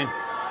sideline.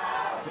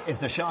 Is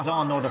the shot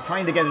on? No, they're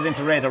trying to get it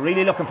into Ray. They're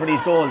really looking for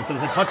these goals. There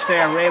was a touch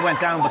there. Ray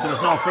went down, but there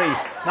was no free.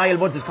 Niall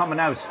Woods is coming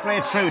out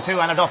straight through to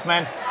Annaduff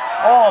men.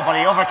 Oh, but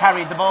he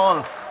overcarried the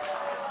ball.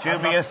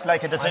 dubious,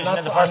 like a decision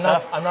in the first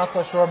half? I'm not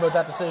so sure about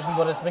that decision,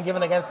 but it's been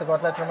given against the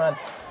Gortletteragh man,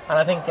 and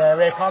I think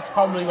Ray Cox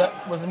probably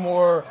was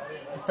more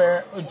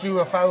fair, due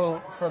a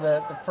foul for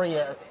the free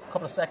a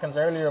couple of seconds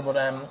earlier, but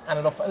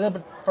Annaduff a little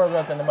bit further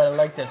out than they might have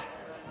liked it,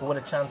 but with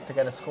a chance to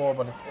get a score,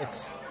 but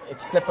it's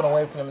slipping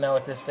away from him now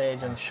at this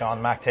stage. And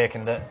Sean Mac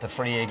taking the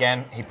free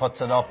again. He puts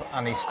it up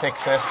and he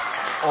sticks it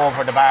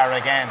over the bar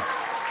again.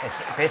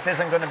 This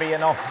isn't going to be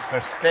enough.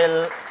 There's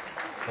still,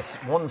 it's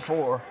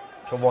 1-4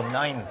 to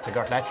 1-9 to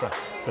Gortletteragh.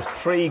 There's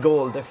 3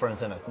 goal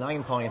difference in it,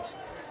 9 points,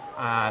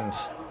 and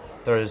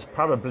there's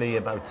probably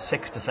about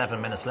 6 to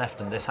 7 minutes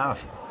left in this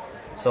half.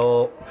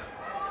 So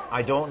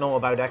I don't know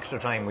about extra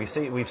time. We've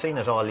seen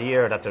it all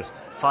year that there's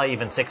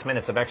 5 and 6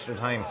 minutes of extra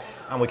time,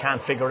 and we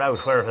can't figure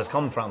out where it has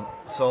come from.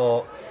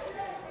 So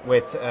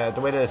with the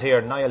way it is here,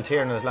 Niall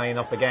Tiernan is lining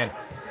up again.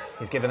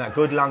 He's given a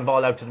good long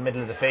ball out to the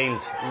middle of the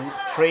field.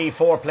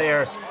 3-4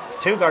 players,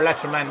 2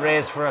 Gortletteragh men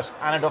raised for it.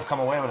 Annaduff come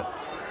away with it.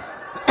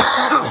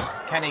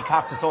 Kenny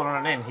Cox is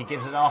soldering in. He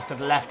gives it off to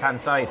the left hand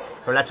side.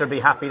 Gortletteragh will be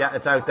happy that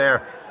it's out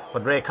there,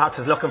 but Ray Cox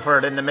is looking for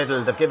it in the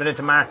middle. They've given it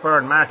to Mark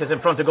Byrne. Mark is in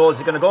front of goals.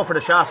 He's going to go for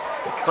the shot,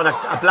 but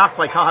a block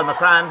by Cathal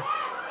McCrann.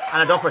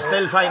 Annaduff are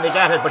still trying to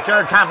get it, but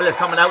Gerard Campbell is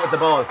coming out with the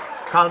ball.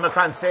 Cathal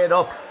McCrann stayed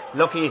up.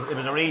 Lucky, it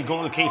was a real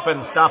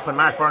goalkeeping stop and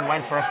Mark Byrne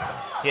went for it.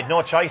 He had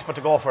no choice but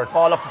to go for it.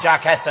 Ball up to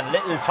Jack Heston,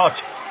 little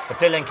touch, but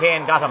Dylan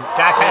Kane got him.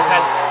 Jack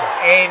Heston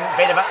in,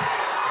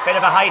 bit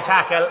of a high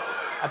tackle.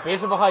 A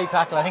bit of a high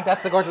tackle. I think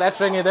that's the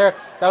Gortletteragh in you there.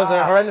 That was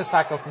a horrendous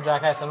tackle from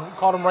Jack Heston.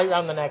 Caught him right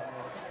round the neck.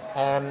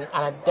 And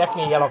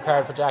definitely a yellow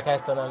card for Jack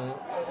Heston, and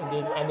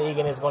indeed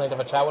Egan is going to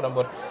have a chat with him,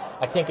 but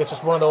I think it's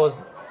just one of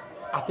those,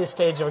 at this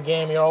stage of a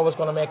game you're always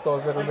going to make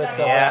those little bits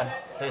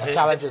of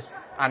challenges.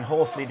 And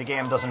hopefully the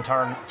game doesn't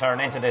turn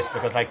into this,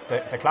 because like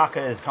the clock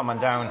is coming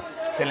down.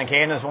 Dylan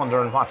Kane is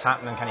wondering what's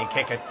happening, can he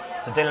kick it?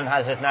 So Dylan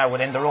has it now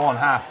within their own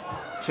half,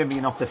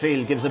 shimmying up the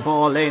field, gives a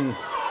ball in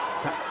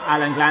to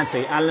Alan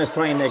Glancy. Alan is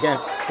trying to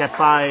get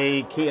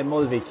by Cian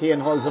Mulvey. Cian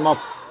holds him up,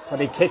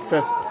 but he kicks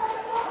it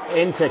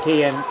into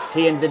Cian.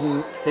 Cian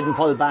didn't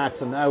pull back,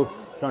 so now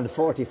around the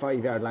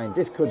 45-yard line.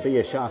 This could be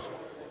a shot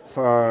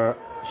for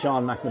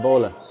Sean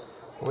MacDiarmada.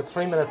 With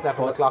 3 minutes left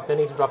on the clock, they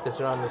need to drop this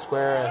around the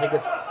square. I think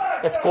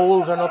it's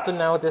goals or nothing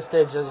now at this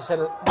stage. As you said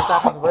just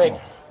after the break,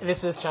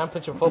 this is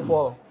championship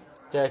football,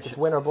 Derek. It's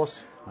win or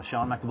bust. Well,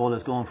 Sean MacDiarmada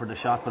is going for the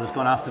shot, but it's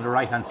going after the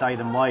right hand side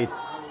and wide.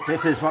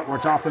 This is what we're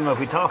talking about.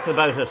 We talked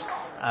about it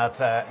at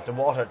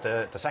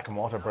the second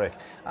water break.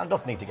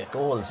 Annaduff need to get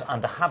goals,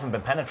 and they haven't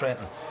been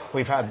penetrating.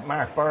 We've had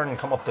Mark Byrne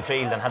come up the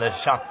field and had a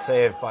shot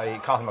saved by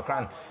Cathal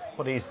McCrann,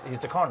 but he's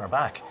the corner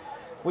back.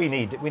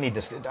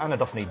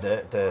 Annaduff need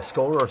the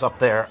scorers up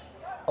there,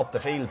 up the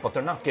field, but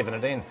they're not giving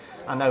it in.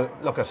 And now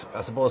look at,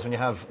 I suppose we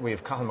have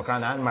Cathal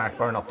McCrann and Mark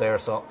Byrne up there,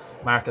 so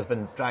Mark has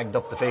been dragged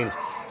up the field.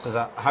 So there's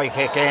a high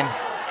kick in.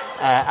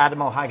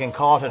 Adam O'Hagan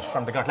caught it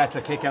from the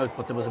Gortletteragh kick out,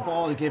 but there was a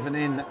ball given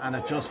in and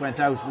it just went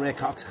out. Ray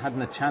Cox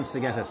hadn't a chance to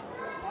get it.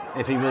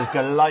 If he was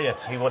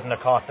Goliath, he wouldn't have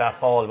caught that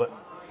ball with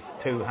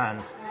 2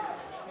 hands.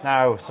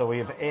 Now, so we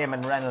have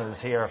Eamon Reynolds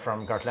here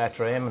from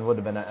Gortletteragh. Eamon would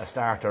have been a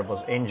starter,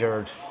 but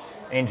injured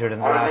in the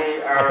last,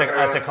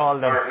 as they call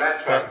them,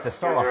 the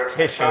soft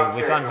tissue.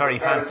 We've gone very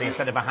fancy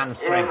instead of a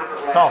hamstring.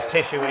 Soft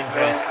tissue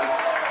injuries.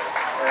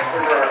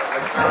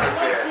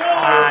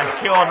 And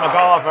Keown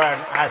McGovern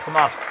has come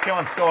off.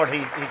 Keown scored.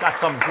 He got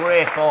some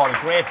great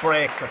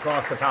breaks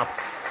across the top.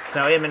 So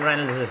Eamon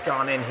Reynolds has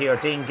gone in here.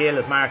 Dean Gill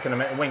is marking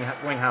him at wing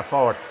half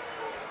forward.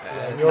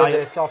 In your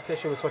day, soft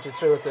tissue was what you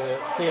threw at the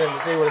ceiling to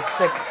see would it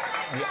stick.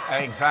 Yeah,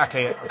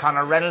 exactly.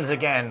 Conor Reynolds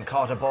again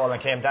caught a ball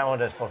and came down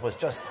with it, but was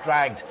just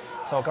dragged.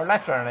 So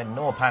Gortletteragh are in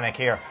no panic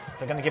here.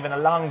 They're going to give in a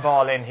long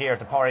ball in here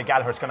to Pádraig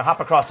Gallagher. It's going to hop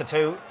across the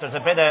 2. There's a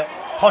bit of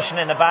pushing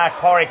in the back.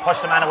 Pádraig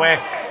pushed the man away.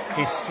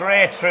 He's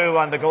straight through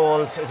on the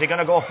goals. Is he going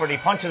to go for it? He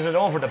punches it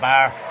over the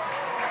bar.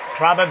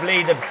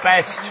 Probably the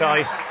best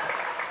choice.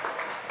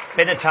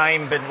 Bit of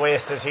time been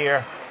wasted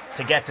here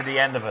to get to the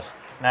end of it.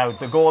 Now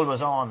the goal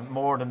was on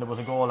more than there was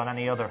a goal on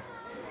any other.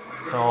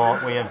 So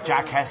we have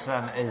Jack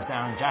Heston is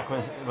down. Jack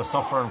was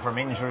suffering from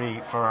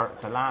injury for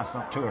the last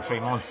 2 or 3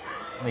 months,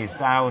 and he's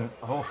down.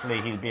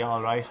 Hopefully he'll be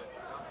all right.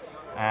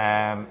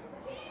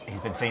 He's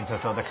been seen to,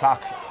 so the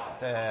clock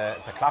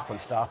will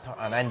stop,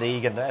 and Andy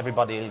Egan,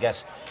 everybody will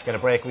get a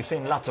break. We've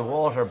seen lots of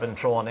water been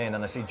thrown in,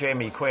 and I see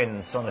Jamie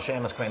Quinn, son of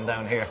Seamus Quinn,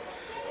 down here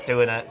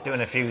doing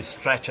a few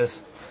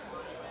stretches.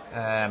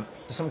 There's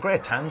some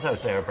great tans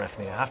out there,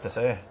 Breifne, I have to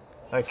say.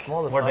 Like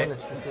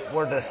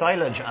we're the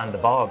silage and the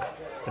bog,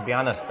 to be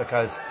honest,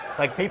 because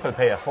like people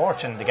pay a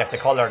fortune to get the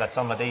colour that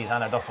some of these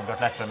Annaduff and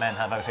Gortletteragh men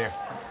have out here,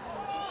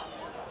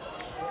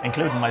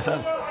 including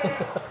myself.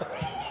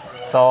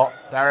 So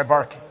Dara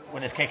Burke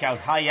with his kick out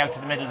high out to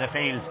the middle of the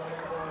field,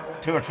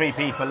 2 or 3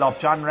 people up.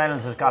 John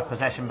Reynolds has got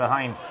possession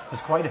behind.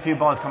 There's quite a few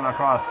balls coming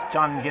across.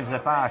 John gives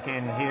it back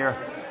in here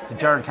to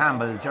Gerard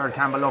Campbell. Gerard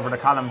Campbell over to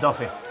Colm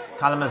Duffy.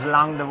 Colm is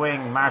along the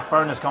wing. Mark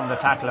Byrne has come to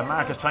tackle him.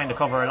 Mark is trying to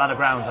cover a lot of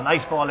ground. A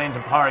nice ball into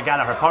Pádraig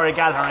Gallagher. Pádraig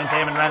Gallagher into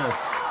Eamon Reynolds.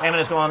 Eamon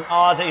is going,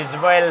 he's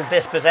well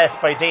dispossessed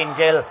by Dean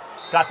Gill.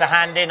 got the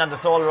hand in on the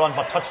sole run,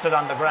 but touched it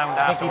on the ground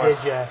afterwards.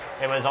 I think he did,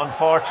 yeah. It was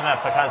unfortunate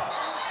because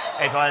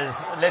it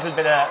was a little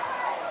bit of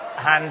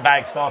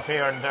handbag stuff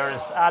here, and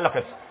there's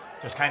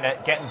just kind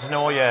of getting to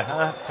know you,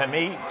 to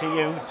me, to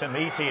you, to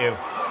me, to you.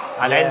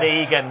 And then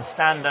the Egan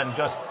standing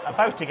just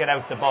about to get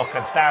out the book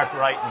and start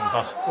writing.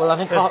 But well, I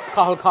think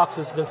Cathal Cox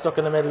has been stuck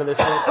in the middle of this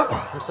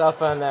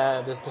himself, and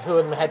there's the two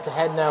of them head to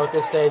head now at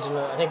this stage, and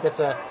I think that's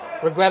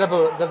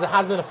regrettable because it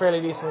has been a fairly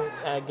decent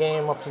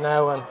game up to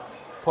now, and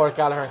Pairc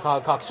Kelleher and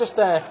Cathal Cox just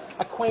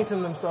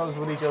acquainting themselves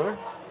with each other.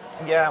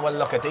 Yeah, well,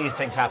 look, at these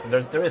things happen.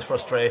 There is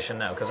frustration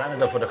now because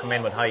Annaduff would have come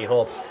in with high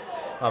hopes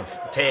of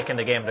taking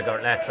the game to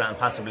Gortletteragh and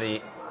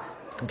possibly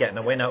getting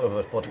a win out of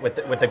it, but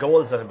with the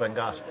goals that have been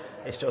got,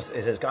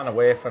 it has gone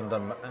away from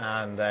them,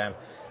 and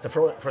the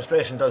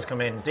frustration does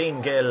come in.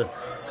 Dean Gill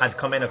had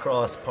come in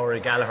across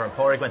Pairc Kelleher, and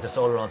Pairc went to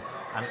sole run,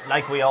 and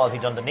like we all, he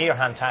done the near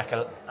hand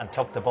tackle and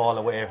took the ball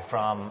away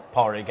from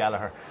Pairc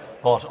Kelleher,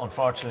 but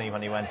unfortunately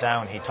when he went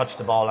down he touched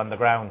the ball on the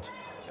ground.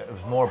 It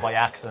was more by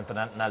accident than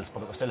anything else,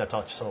 but it was still a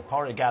touch. So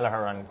Pairc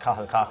Kelleher and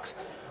Cathal Cox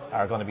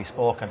are going to be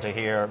spoken to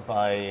here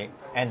by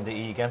Enda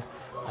Egan.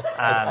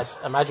 I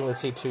imagine we'll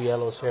see 2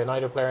 yellows here.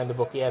 Neither player in the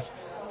book yet.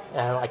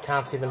 I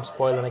can't see them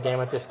spoiling a game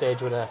at this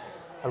stage with a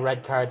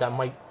red card that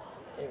might.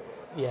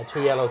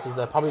 2 yellows is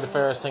probably the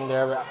fairest thing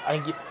there. I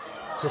think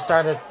to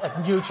start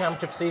a new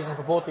championship season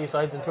for both these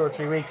sides in 2 or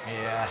 3 weeks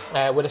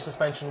with a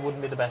suspension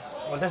wouldn't be the best.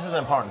 Well, this is an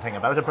important thing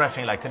about it,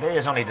 Breifne. Like, today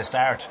is only the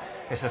start.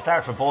 It's the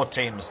start for both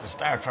teams. The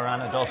start for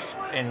Annaduff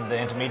in the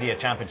intermediate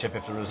championship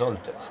if the result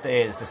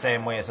stays the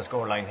same way as the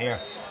scoreline here.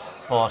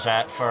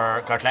 But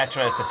for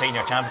Gortletteragh, it's a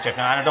senior championship.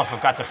 Now, Annaduff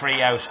have got the free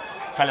out,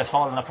 fellas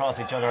falling across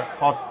each other,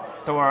 but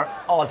they were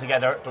all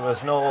together. There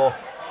was no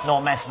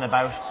messing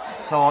about.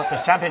 So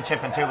the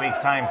championship in 2 weeks'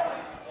 time,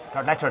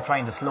 Gortletteragh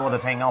trying to slow the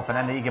thing up, and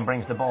then Egan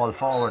brings the ball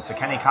forward. So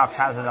Kenny Cox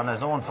has it on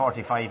his own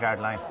 45-yard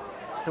line.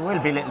 There will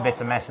be little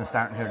bits of messing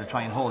starting here to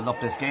try and hold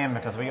up this game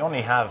because we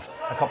only have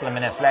a couple of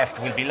minutes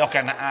left. We'll be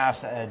looking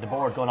at the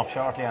board going up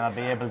shortly, and I'll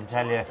be able to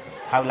tell you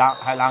how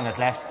long is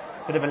left.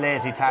 Bit of a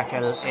lazy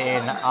tackle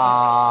in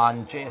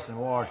on Jason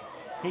Ward.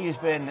 He's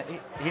been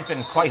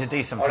quite a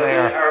decent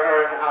player,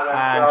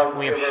 and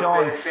we have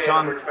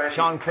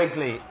Sean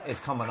Quigley is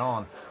coming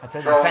on. I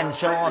said to send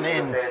Sean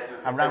in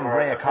around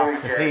Ray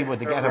Cox to see would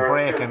they get a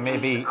break and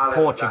maybe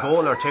poach a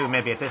goal or two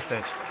maybe at this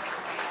stage.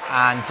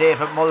 And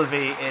David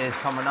Mulvey is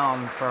coming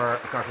on for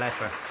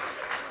Gortletteragh.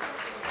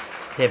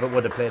 David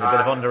would have played a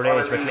bit of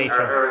underage with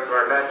Leitrim.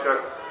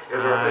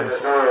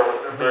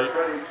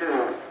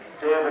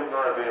 David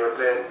Mulvey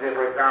replaced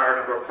David Carr,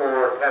 number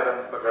 4,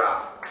 Kevin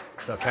McGrath.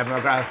 So Kevin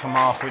McGrath has come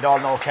off. We'd all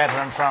know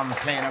Kevin from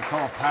playing at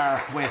Croke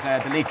Park with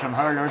the Leitrim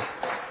Hurlers.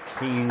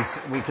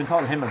 We can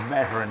call him a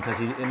veteran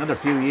because in another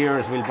few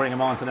years we'll bring him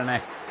on to the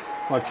next.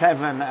 But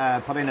Kevin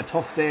put in a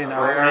tough day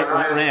now.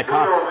 Ray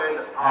Cox,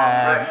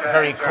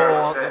 very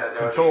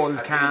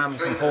controlled, calm,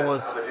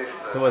 composed.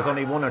 There was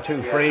only 1 or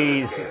 2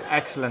 frees.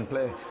 Excellent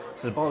play.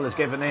 So the ball is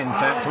given in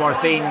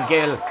towards Dean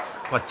Gill.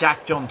 But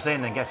Jack jumps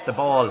in and gets the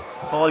ball.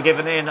 Ball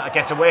given in,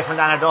 gets away from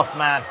the Annaduff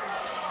man.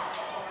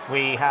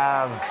 We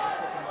have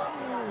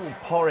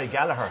Pairc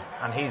Kelleher,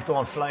 and he's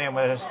going flying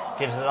with it.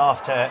 Gives it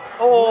off to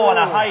and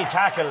a high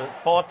tackle.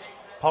 But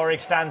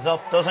Pairc stands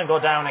up, doesn't go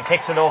down, and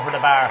kicks it over the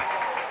bar.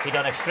 He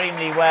done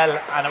extremely well,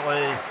 and it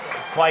was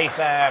quite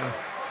a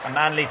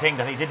manly thing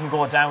that he didn't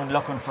go down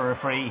looking for a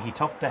free. He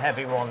took the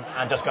heavy one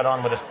and just got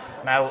on with it.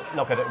 Now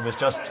look at it, it was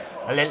just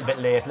a little bit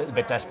late, a little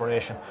bit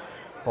desperation,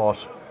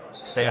 but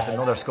there's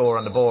another score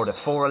on the board. It's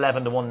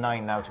 4-11 to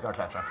 1-9 now to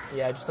Gortletteragh.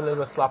 Yeah, just a little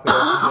bit sloppy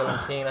from Gill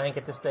and Keane. I think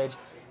at this stage,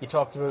 you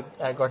talked about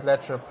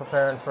Gortletteragh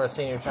preparing for a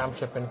senior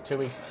championship in 2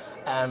 weeks.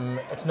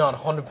 It's not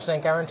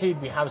 100%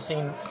 guaranteed. We have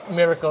seen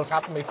miracles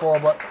happen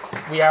before, but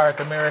we are at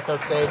the miracle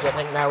stage, I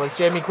think, now, as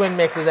Jamie Quinn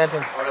makes his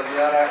entrance. And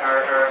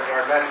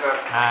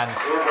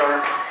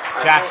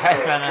Jack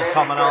Heslin is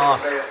coming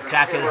off.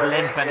 Jack is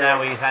limping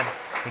now.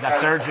 He got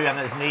surgery on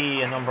his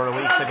knee a number of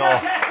weeks ago,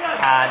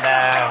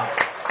 and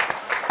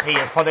he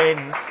has put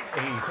in.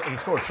 He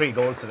scored 3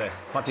 goals today.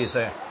 What do you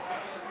say?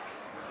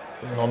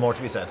 No more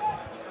to be said.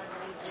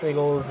 3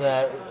 goals,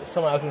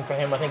 some outing for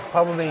him. I think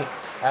probably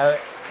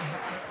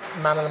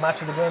man of the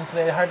match of the game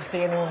today. Hard to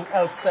see anyone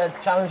else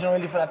challenging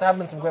really for that. There have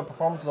been some great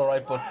performances, all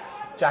right, but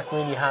Jack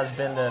really has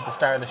been the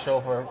star of the show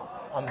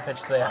on the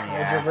pitch today.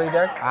 Would you agree,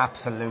 Derek?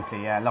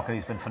 Absolutely, yeah. Look,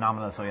 he's been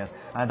phenomenal, so yes.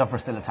 And Duff are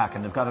still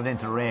attacking. They've got it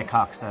into Ray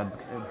Cox. They've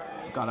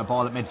got a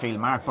ball at midfield.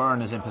 Mark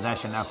Byrne is in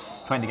possession now,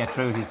 trying to get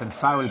through. He's been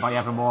fouled by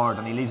Evan Ward,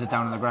 and he leaves it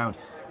down on the ground.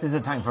 This is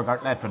a time for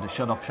Gortletteragh to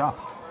shut up shop,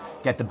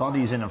 get the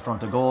bodies in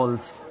front of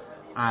goals,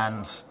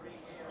 and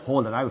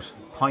hold it out.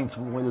 Points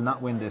will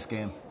not win this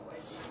game.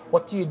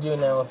 What do you do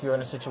now if you're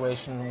in a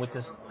situation with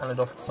this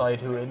Annaduff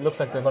side, who it looks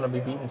like they're going to be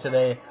beaten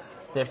today?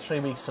 They have 3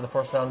 weeks for the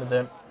first round of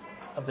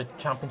the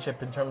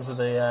championship in terms of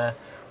the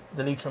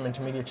Leitrim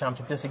Intermediate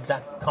Championship. This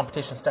exact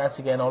competition starts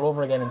again, all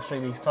over again in 3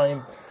 weeks'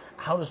 time.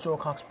 How does Joe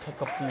Cox pick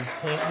up these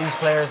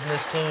players in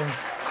this team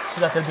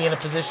so that they'll be in a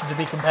position to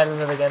be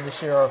competitive again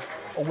this year,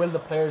 or will the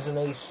players'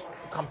 innate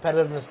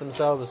competitiveness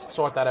themselves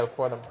sort that out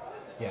for them?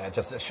 Yeah,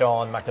 just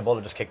Sean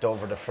MacDiarmada just kicked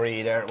over the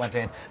free there. It went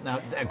in.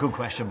 Now, a good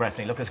question,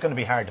 Breifne. Look, it's going to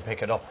be hard to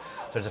pick it up.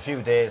 There's a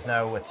few days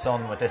now with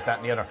sun, with this, that,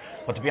 and the other.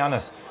 But to be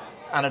honest,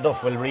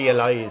 Annaduff will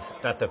realise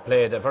that they've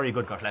played a very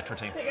good Gortletteragh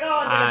team,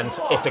 and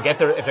if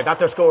they got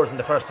their scores in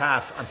the first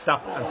half and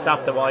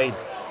stop the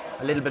wides,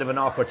 a little bit of an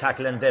awkward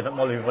tackle in David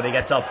Mulvey, but he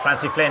gets up.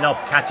 Francie Flynn up,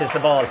 catches the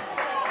ball,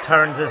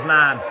 turns his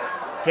man,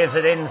 gives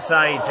it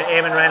inside to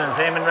Eamon Reynolds.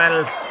 Eamon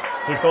Reynolds,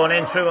 he's going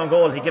in through on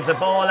goal. He gives a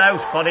ball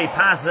out, but he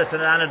passes it to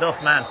the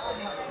Annaduff man.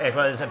 It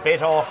was a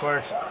bit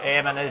awkward.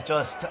 Eamon is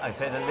just, I'd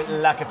say, a little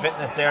lack of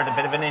fitness there, a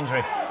bit of an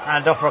injury.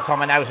 Annaduff are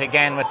coming out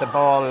again with the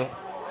ball.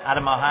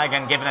 Adam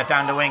O'Hagan giving it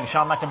down the wing.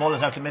 Sean MacDiarmada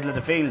is out the middle of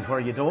the field where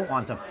you don't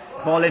want him.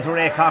 Ball into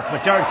Ray Cox,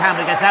 but Gerard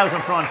Campbell gets out in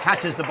front,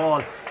 catches the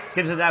ball,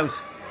 gives it out.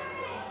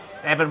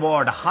 Evan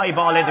Ward, a high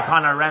ball into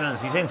Conor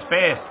Reynolds. He's in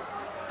space.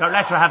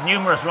 Gortletteragh have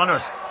numerous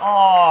runners.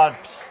 Oh,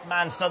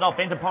 man stood up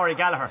into Pádraig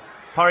Gallagher.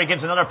 Pádraig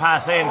gives another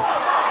pass in.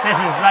 This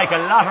is like a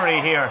lottery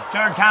here.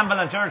 Gerard Campbell,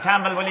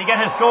 will he get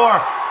his score?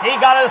 He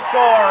got his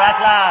score at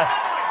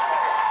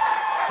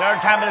last. Gerard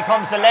Campbell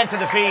comes the length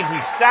of the field.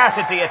 He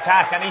started the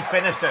attack and he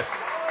finished it.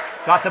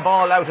 Got the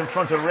ball out in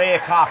front of Ray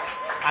Cox,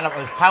 and it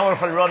was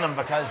powerful running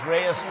because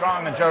Ray is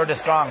strong and Gerard is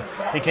strong.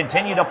 He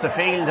continued up the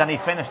field and he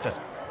finished it.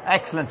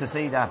 Excellent to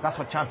see that. That's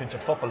what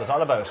championship football is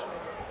all about.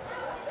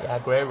 Yeah,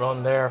 great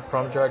run there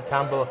from Gerard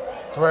Campbell.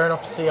 It's rare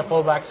enough to see a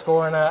fullback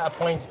scoring a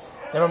point,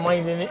 never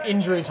mind in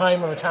injury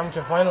time of a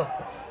championship final.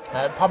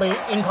 Probably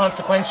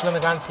inconsequential in the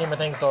grand scheme of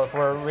things, though, if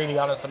we're really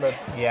honest about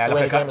the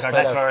way the game is played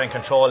out. Gortletteragh are in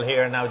control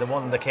here now. They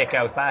won the kick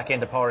out back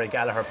into Pádraig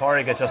Gallagher.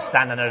 Pádraig is just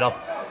standing it up,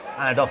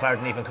 and Annaduff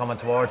aren't even coming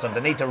towards them.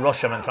 They need to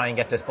rush him and try and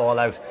get this ball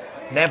out.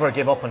 Never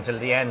give up until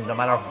the end, no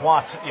matter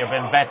what you've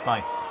been bet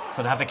by.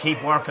 So they have to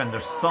keep working.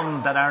 There's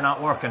some that are not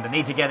working. They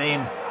need to get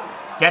in,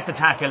 get the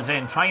tackles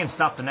in, try and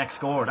stop the next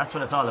score. That's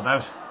what it's all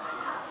about.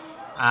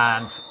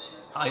 And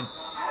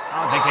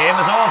the game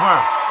is over.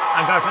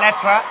 And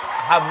Gortletteragh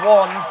have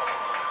won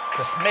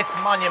the Smith's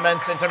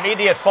Monuments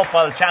Intermediate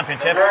Football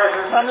Championship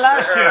from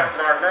last year,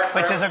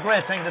 which is a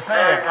great thing to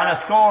say, on a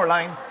score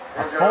line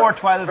of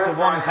 4-12 to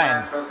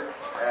 1-10.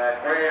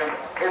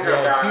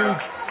 Yeah,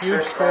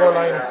 huge score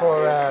line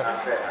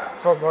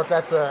for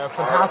Gortletteragh. A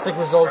fantastic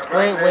result,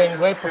 great win,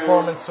 great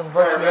performance from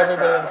virtually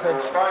everybody on the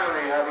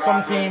pitch.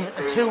 Some team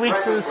 2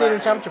 weeks to the senior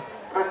championship.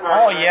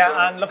 Oh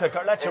yeah, and look, at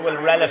Gortletteragh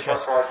will relish it.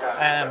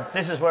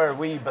 This is where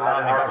we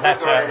belong in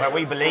Gortletteragh, where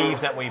we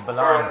believe that we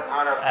belong.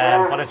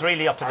 But it's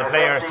really up to the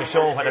players to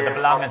show whether they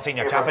belong in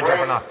senior championship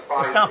or not.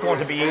 It's not going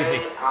to be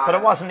easy, but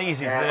it wasn't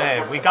easy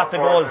today. We got the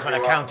goals when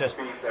it counted.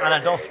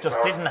 Annaduff just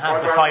didn't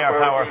have the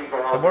firepower.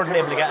 They weren't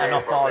able to get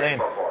enough ball in.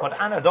 But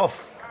Annaduff,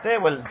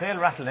 they'll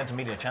rattle the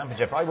intermediate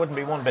championship. I wouldn't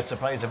be one bit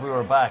surprised if we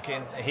were back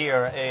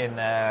here in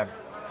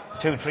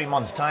 2-3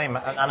 months' time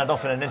and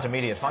Annaduff in an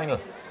intermediate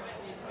final.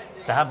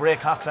 They have Ray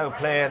Cox out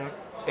playing.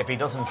 If he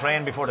doesn't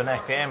train before the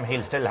next game,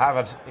 he'll still have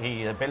it.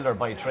 He's a builder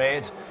by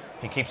trade.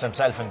 He keeps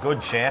himself in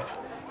good shape.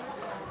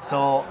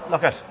 So,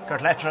 look at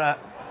Gortletteragh,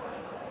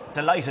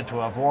 delighted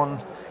to have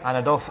won.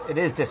 Annaduff, it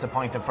is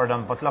disappointing for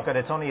them, but look at,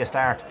 it's only a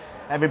start.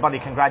 Everybody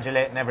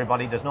congratulating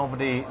everybody. There's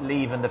nobody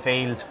leaving the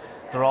field.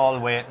 They're all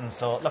waiting.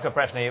 So, look at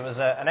Breifne. It was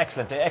an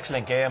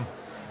excellent game.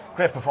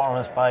 Great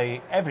performance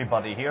by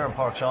everybody here in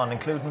Pairc Sean,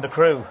 including the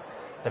crew,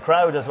 the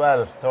crowd as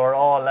well. They were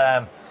all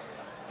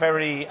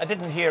I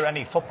didn't hear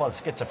any football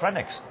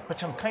schizophrenics,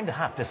 which I'm kind of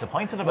half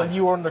disappointed about. Well,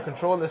 you were under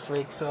control this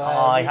week, so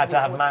I had to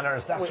have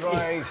manners. That's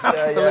right.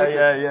 Absolutely.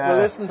 Yeah. Well,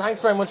 listen,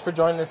 thanks very much for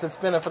joining us. It's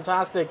been a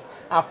fantastic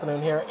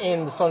afternoon here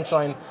in the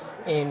sunshine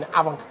in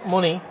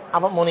Avantmoney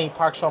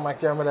Pairc Sean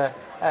MacDiarmada.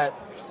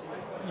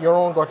 Your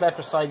own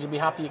Gortletteragh side, you'll be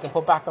happy you can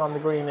put back on the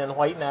green and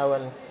white now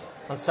and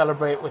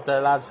celebrate with the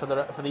lads for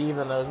the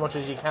evening as much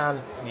as you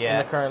can in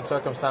the current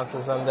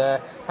circumstances. And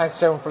thanks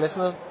to everyone for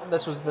listening.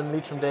 This has been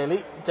Leitrim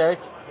Daily. Derek?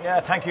 Yeah,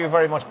 thank you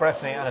very much,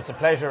 Breifne, and it's a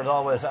pleasure as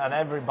always. And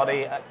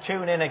everybody,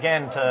 tune in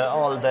again to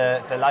all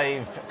the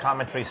live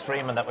commentary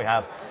streaming that we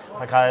have,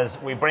 because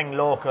we bring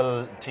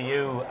local to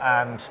you,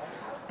 and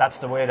that's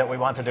the way that we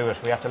want to do it.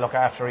 We have to look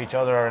after each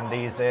other in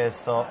these days.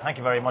 So thank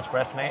you very much,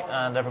 Breifne,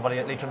 and everybody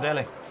at Leitrim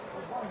Daily.